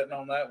if he's sitting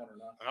on that one or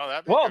not. Oh,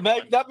 that'd be a good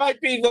one. that might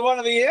be one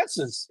of the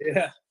answers.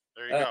 Yeah,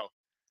 there you go.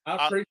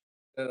 I appreciate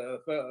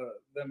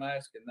them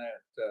asking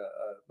that.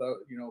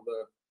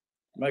 The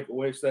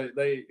Make-A-Wish,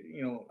 they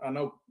I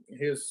know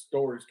his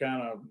story's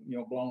kind of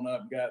blown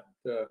up, got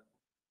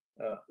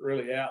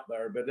really out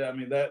there, but I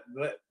mean that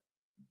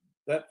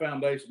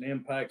foundation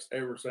impacts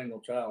every single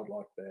child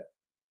like that.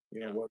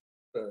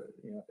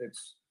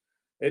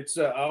 It's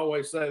I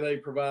always say they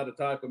provide a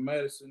type of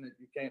medicine that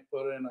you can't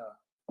put in a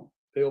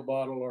pill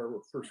bottle or a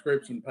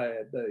prescription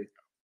pad.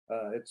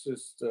 It's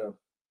just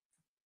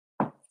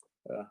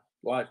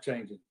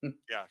life-changing.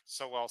 Yeah,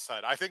 so well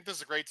said. I think this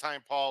is a great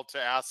time, Paul, to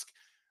ask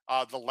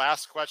the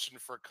last question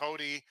for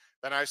Cody.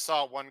 Then I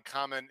saw one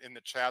comment in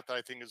the chat that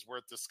I think is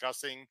worth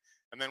discussing,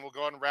 and then we'll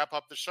go ahead and wrap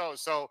up the show.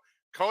 So,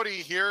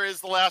 Cody, here is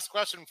the last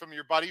question from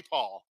your buddy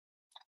Paul.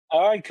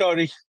 All right,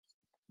 Cody.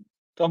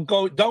 Don't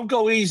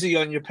go easy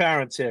on your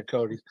parents here,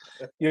 Cody.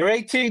 Your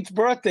 18th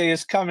birthday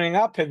is coming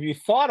up. Have you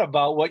thought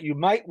about what you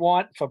might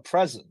want for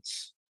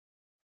presents?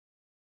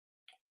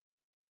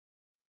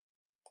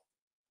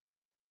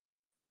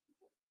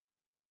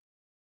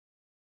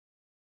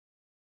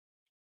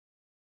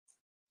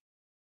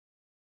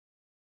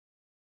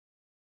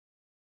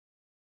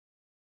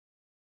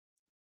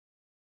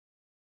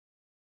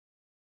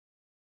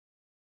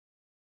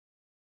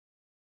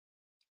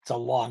 It's a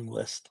long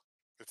list.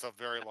 It's a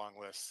very long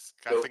list.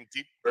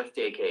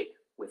 Birthday cake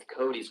with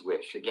Cody's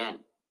wish again.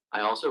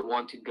 I also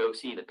want to go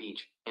see the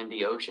beach and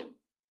the ocean,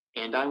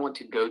 and I want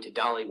to go to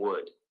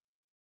Dollywood.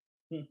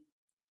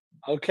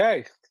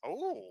 Okay.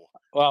 Oh,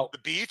 well, the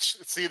beach.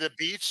 See the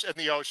beach and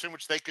the ocean,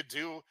 which they could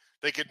do.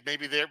 They could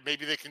maybe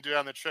they can do it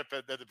on the trip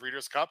at the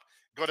Breeders' Cup.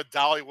 Go to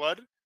Dollywood.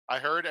 I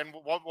heard. And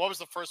what was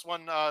the first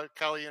one,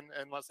 Kelly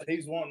and Leslie?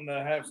 He's wanting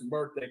to have some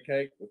birthday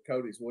cake with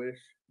Cody's wish.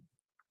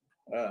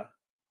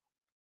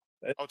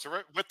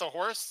 With the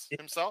horse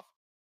himself?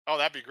 Oh,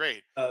 that'd be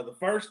great. The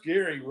first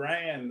year he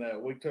ran,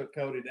 we took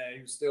Cody down.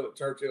 He was still at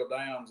Churchill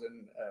Downs,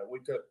 and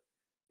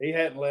he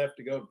hadn't left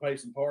to go to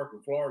Payson Park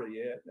in Florida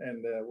yet,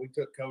 and we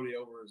took Cody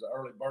over as an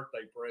early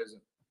birthday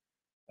present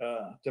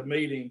to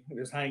meet him,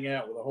 just hang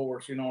out with a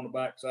horse, on the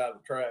backside of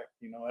the track.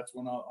 That's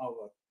when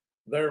all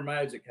their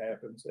magic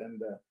happens.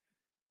 And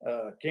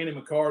Kenny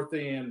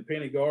McCarthy and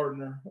Penny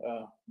Gardner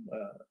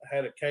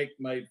had a cake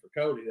made for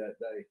Cody that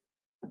day.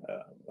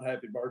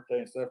 Happy birthday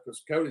and stuff,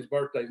 because Cody's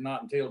birthday is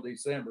not until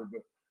December,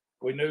 but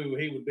we knew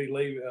he would be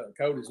leaving.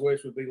 Cody's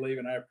wish would be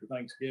leaving after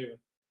Thanksgiving,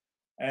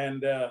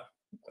 and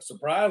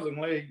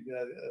surprisingly,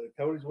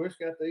 Cody's wish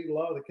got to eat a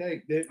lot of the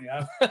cake, didn't he?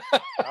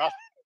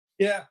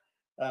 Yeah.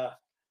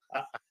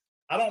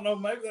 I don't know.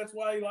 Maybe that's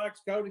why he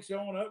likes Cody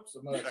showing up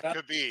so much. That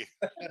could be.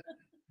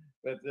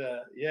 But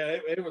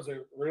it was a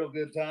real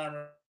good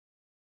time.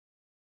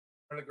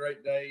 A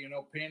great day,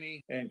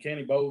 Penny and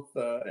Kenny both,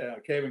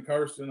 Kevin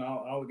Kirsten,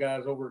 all the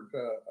guys over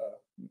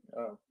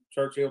at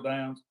Churchill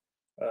Downs.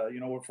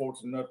 We're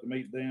fortunate enough to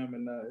meet them,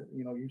 and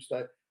you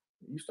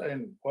stay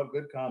in quite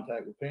good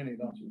contact with Penny,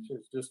 don't you?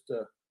 It's just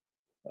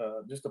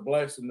a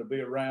blessing to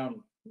be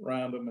around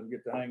them and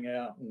get to hang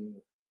out. And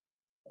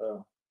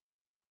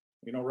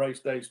race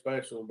day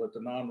special, but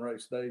the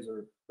non-race days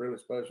are really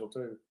special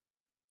too.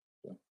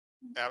 So.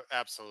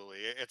 Absolutely.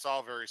 It's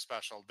all very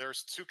special.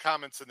 There's 2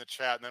 comments in the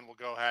chat, and then we'll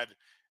go ahead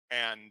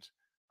and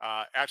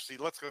actually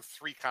let's go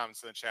 3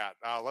 comments in the chat.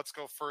 Let's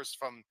go first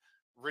from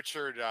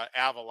Richard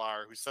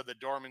Avalar, who said the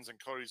Dormans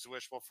and Cody's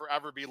wish will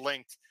forever be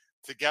linked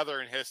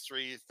together in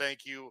history.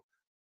 Thank you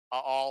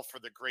all for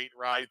the great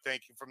ride.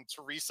 Thank you. From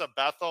Teresa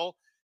Bethel.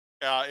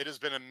 It has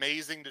been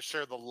amazing to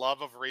share the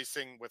love of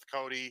racing with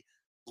Cody.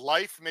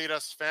 Life made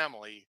us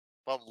family,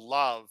 but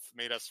love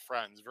made us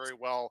friends. Very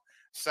well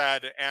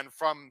said. And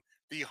from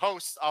the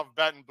host of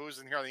Bet and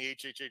Boozing here on the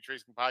HHH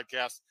Racing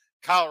Podcast,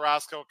 Kyle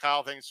Roscoe.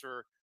 Kyle, thanks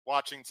for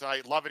watching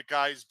tonight. Love it,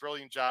 guys.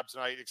 Brilliant job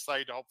tonight.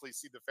 Excited to hopefully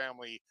see the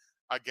family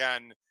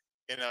again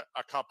in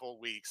a couple of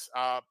weeks.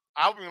 I'm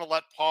going to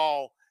let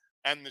Paul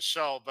end the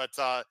show, but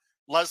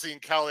Leslie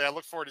and Kelly, I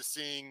look forward to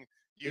seeing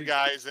you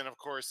guys and, of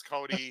course,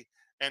 Cody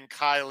and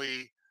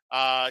Kylie,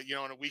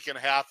 in a week and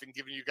a half, and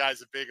giving you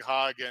guys a big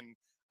hug. And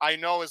I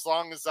know as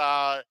long as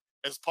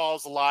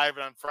Paul's alive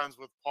and I'm friends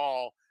with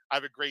Paul, I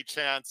have a great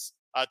chance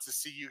to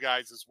see you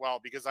guys as well,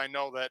 because I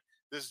know that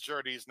this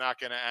journey is not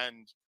going to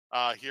end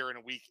here in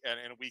a week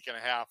and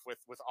a half with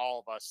all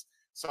of us.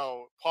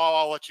 So, Paul,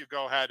 I'll let you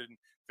go ahead and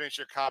finish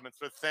your comments,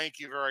 but thank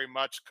you very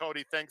much.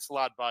 Cody, thanks a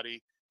lot,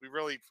 buddy. We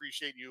really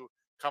appreciate you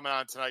coming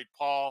on tonight.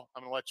 Paul,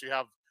 I'm going to let you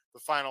have the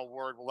final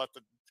word. We'll let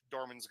the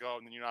Dormans go,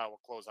 and then you and I will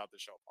close out the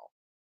show, Paul.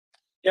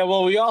 Yeah,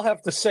 well, we all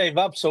have to save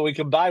up so we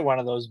can buy one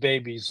of those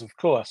babies. Of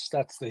course,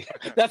 that's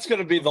going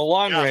to be the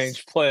long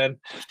range plan.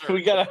 Sure.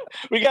 We got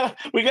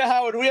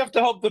Howard. We have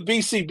to hope the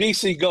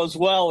BC goes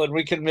well, and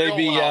we can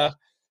maybe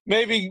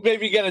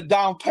get a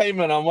down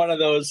payment on one of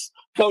those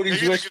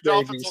Cody's wish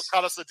babies. Maybe they'll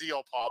cut us a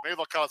deal, Paul. Maybe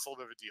they'll cut us a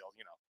little bit of a deal.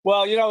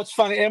 Well, it's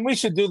funny, and we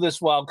should do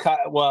this while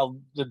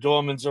the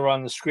Dormans are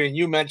on the screen.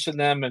 You mentioned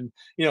them, and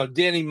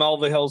Danny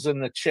Mulvihill's in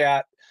the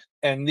chat.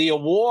 And the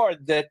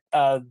award that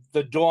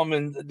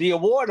the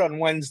award on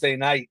Wednesday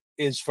night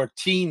is for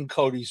Team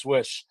Cody's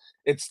Wish.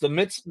 It's the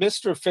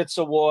Mr. Fitz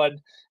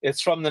Award.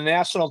 It's from the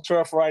National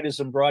Turf Writers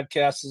and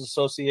Broadcasters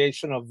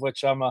Association, of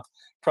which I'm a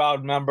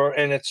proud member,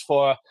 and it's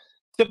for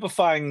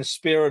typifying the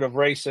spirit of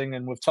racing.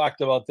 And we've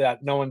talked about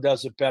that. No one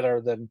does it better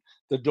than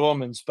the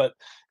Dormans, but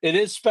it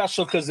is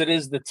special because it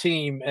is the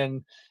team,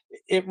 and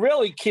it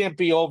really can't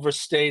be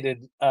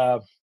overstated.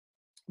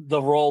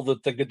 The role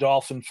that the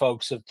Godolphin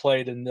folks have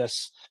played in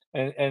this,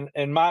 and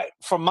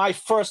from my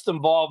first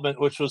involvement,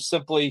 which was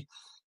simply,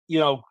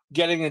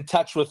 getting in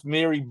touch with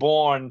Mary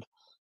Bourne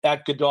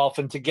at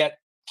Godolphin to get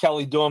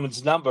Kelly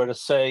Dorman's number to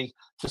see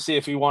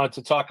if he wanted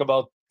to talk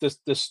about this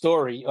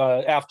story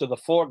after the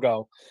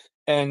forego,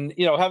 and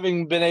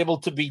having been able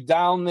to be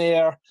down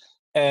there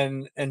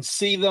and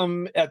see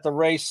them at the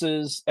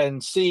races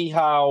and see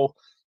how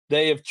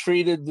they have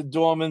treated the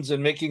Dormans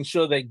and making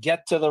sure they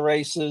get to the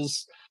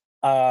races.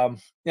 And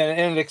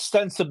it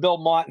extends to Bill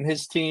Mott and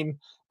his team.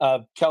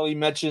 Kelly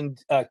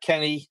mentioned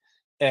Kenny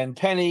and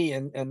Penny,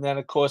 and then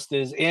of course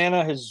there's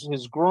Anna,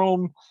 his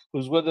groom,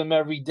 who's with him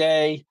every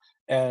day,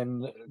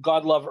 and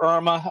God love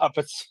Irma up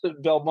at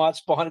Bill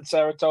Mott's barn in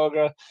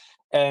Saratoga.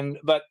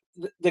 But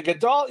the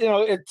Godolphin,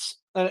 it's,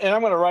 and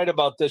I'm going to write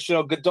about this.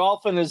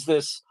 Godolphin is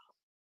this,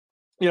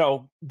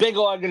 big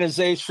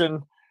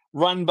organization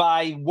run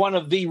by one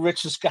of the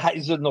richest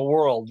guys in the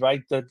world,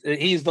 right?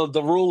 He's the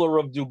ruler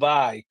of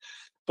Dubai.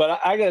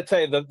 But I got to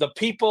tell you, the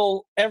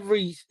people, and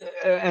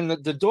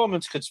the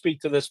Dormans could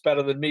speak to this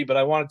better than me, but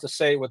I wanted to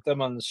say it with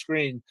them on the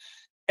screen.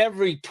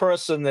 Every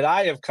person that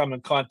I have come in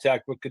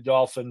contact with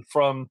Godolphin,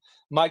 from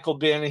Michael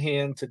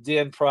Banahan to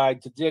Dan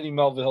Pride to Danny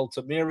Melville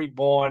to Mary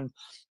Bourne,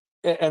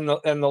 and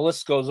the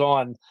list goes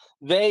on,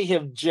 they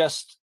have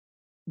just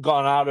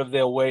gone out of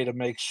their way to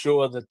make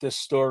sure that this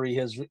story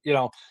has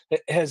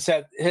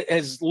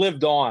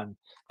lived on.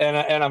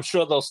 And I'm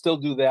sure they'll still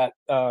do that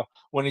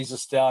when he's a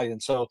stallion.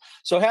 So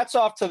hats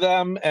off to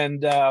them.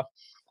 And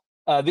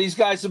these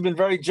guys have been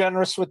very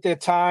generous with their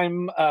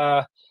time.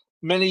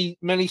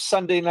 Many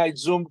Sunday night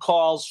Zoom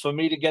calls for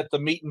me to get the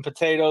meat and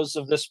potatoes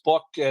of this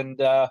book,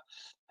 and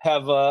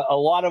have a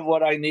lot of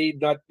what I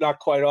need. Not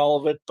quite all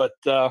of it, but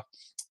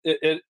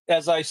it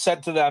as I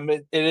said to them,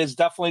 it is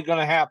definitely going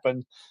to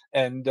happen.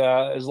 And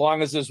as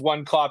long as there's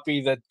one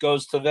copy that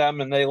goes to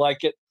them and they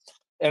like it,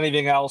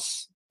 anything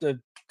else, the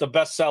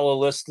bestseller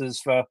list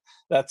is for,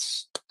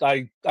 that's,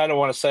 I don't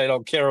want to say I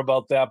don't care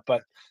about that,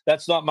 but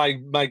that's not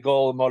my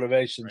goal and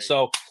motivation. Right.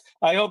 So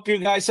I hope you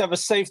guys have a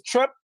safe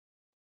trip,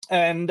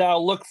 and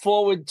look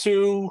forward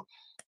to,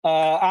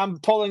 I'm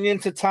pulling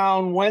into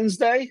town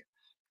Wednesday,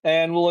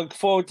 and we'll look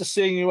forward to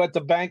seeing you at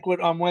the banquet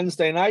on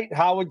Wednesday night.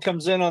 Howard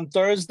comes in on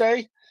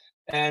Thursday,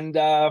 and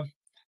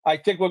I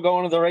think we're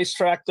going to the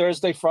racetrack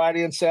Thursday,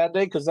 Friday, and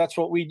Saturday, because that's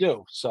what we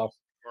do. So, of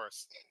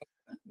course.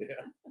 Yeah.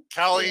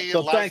 Kelly,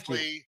 so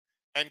Leslie,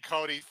 and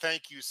Cody,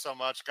 thank you so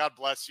much. God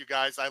bless you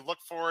guys. I look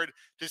forward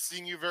to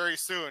seeing you very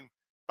soon.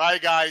 Bye,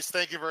 guys.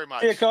 Thank you very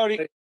much. See you, Cody.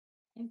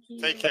 Thank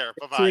you. Take care.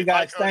 Bye-bye. See you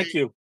guys. Bye, thank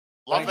you.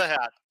 Love the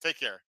hat. Take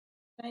care.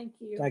 Thank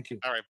you. Thank you.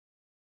 All right.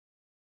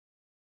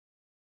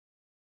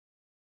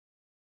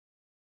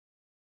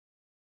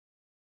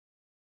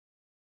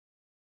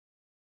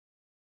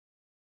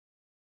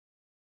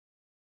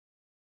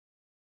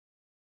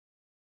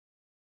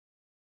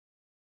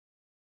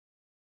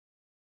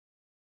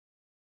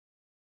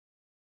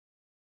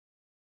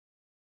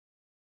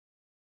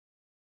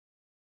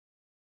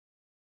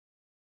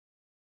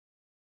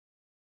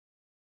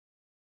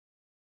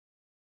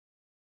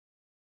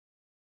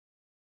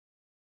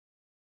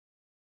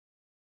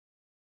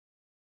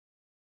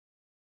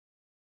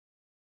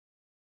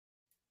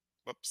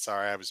 Whoops,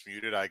 sorry, I was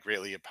muted. I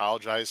greatly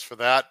apologize for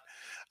that.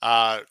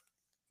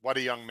 What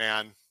a young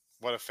man.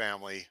 What a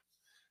family.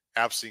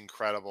 Absolutely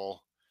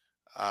incredible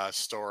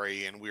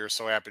story. And we are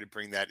so happy to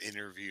bring that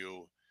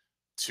interview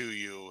to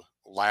you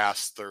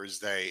last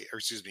Thursday, or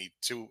excuse me,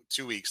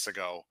 two weeks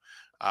ago,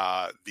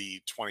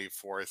 the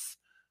 24th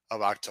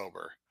of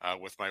October,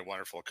 with my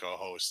wonderful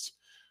co-host,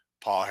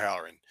 Paul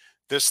Halloran.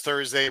 This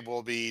Thursday,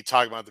 we'll be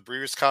talking about the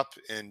Breeders' Cup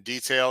in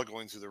detail,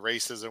 going through the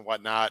races and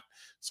whatnot.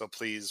 So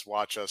please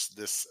watch us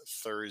this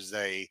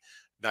Thursday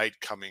night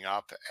coming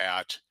up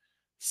at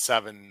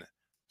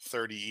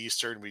 7:30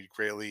 Eastern. We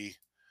greatly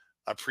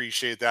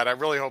appreciate that. I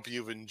really hope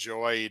you've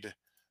enjoyed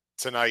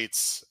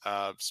tonight's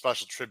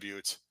special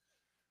tribute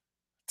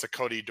to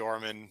Cody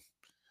Dorman.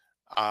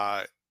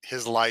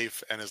 His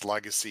life and his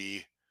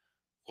legacy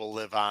will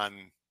live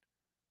on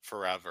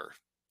forever.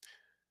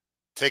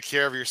 Take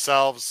care of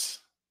yourselves.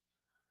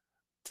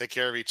 Take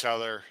care of each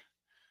other.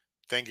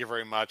 Thank you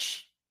very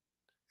much.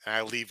 And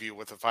I leave you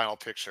with a final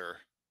picture.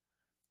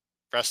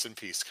 Rest in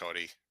peace,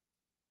 Cody.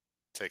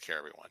 Take care,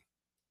 everyone.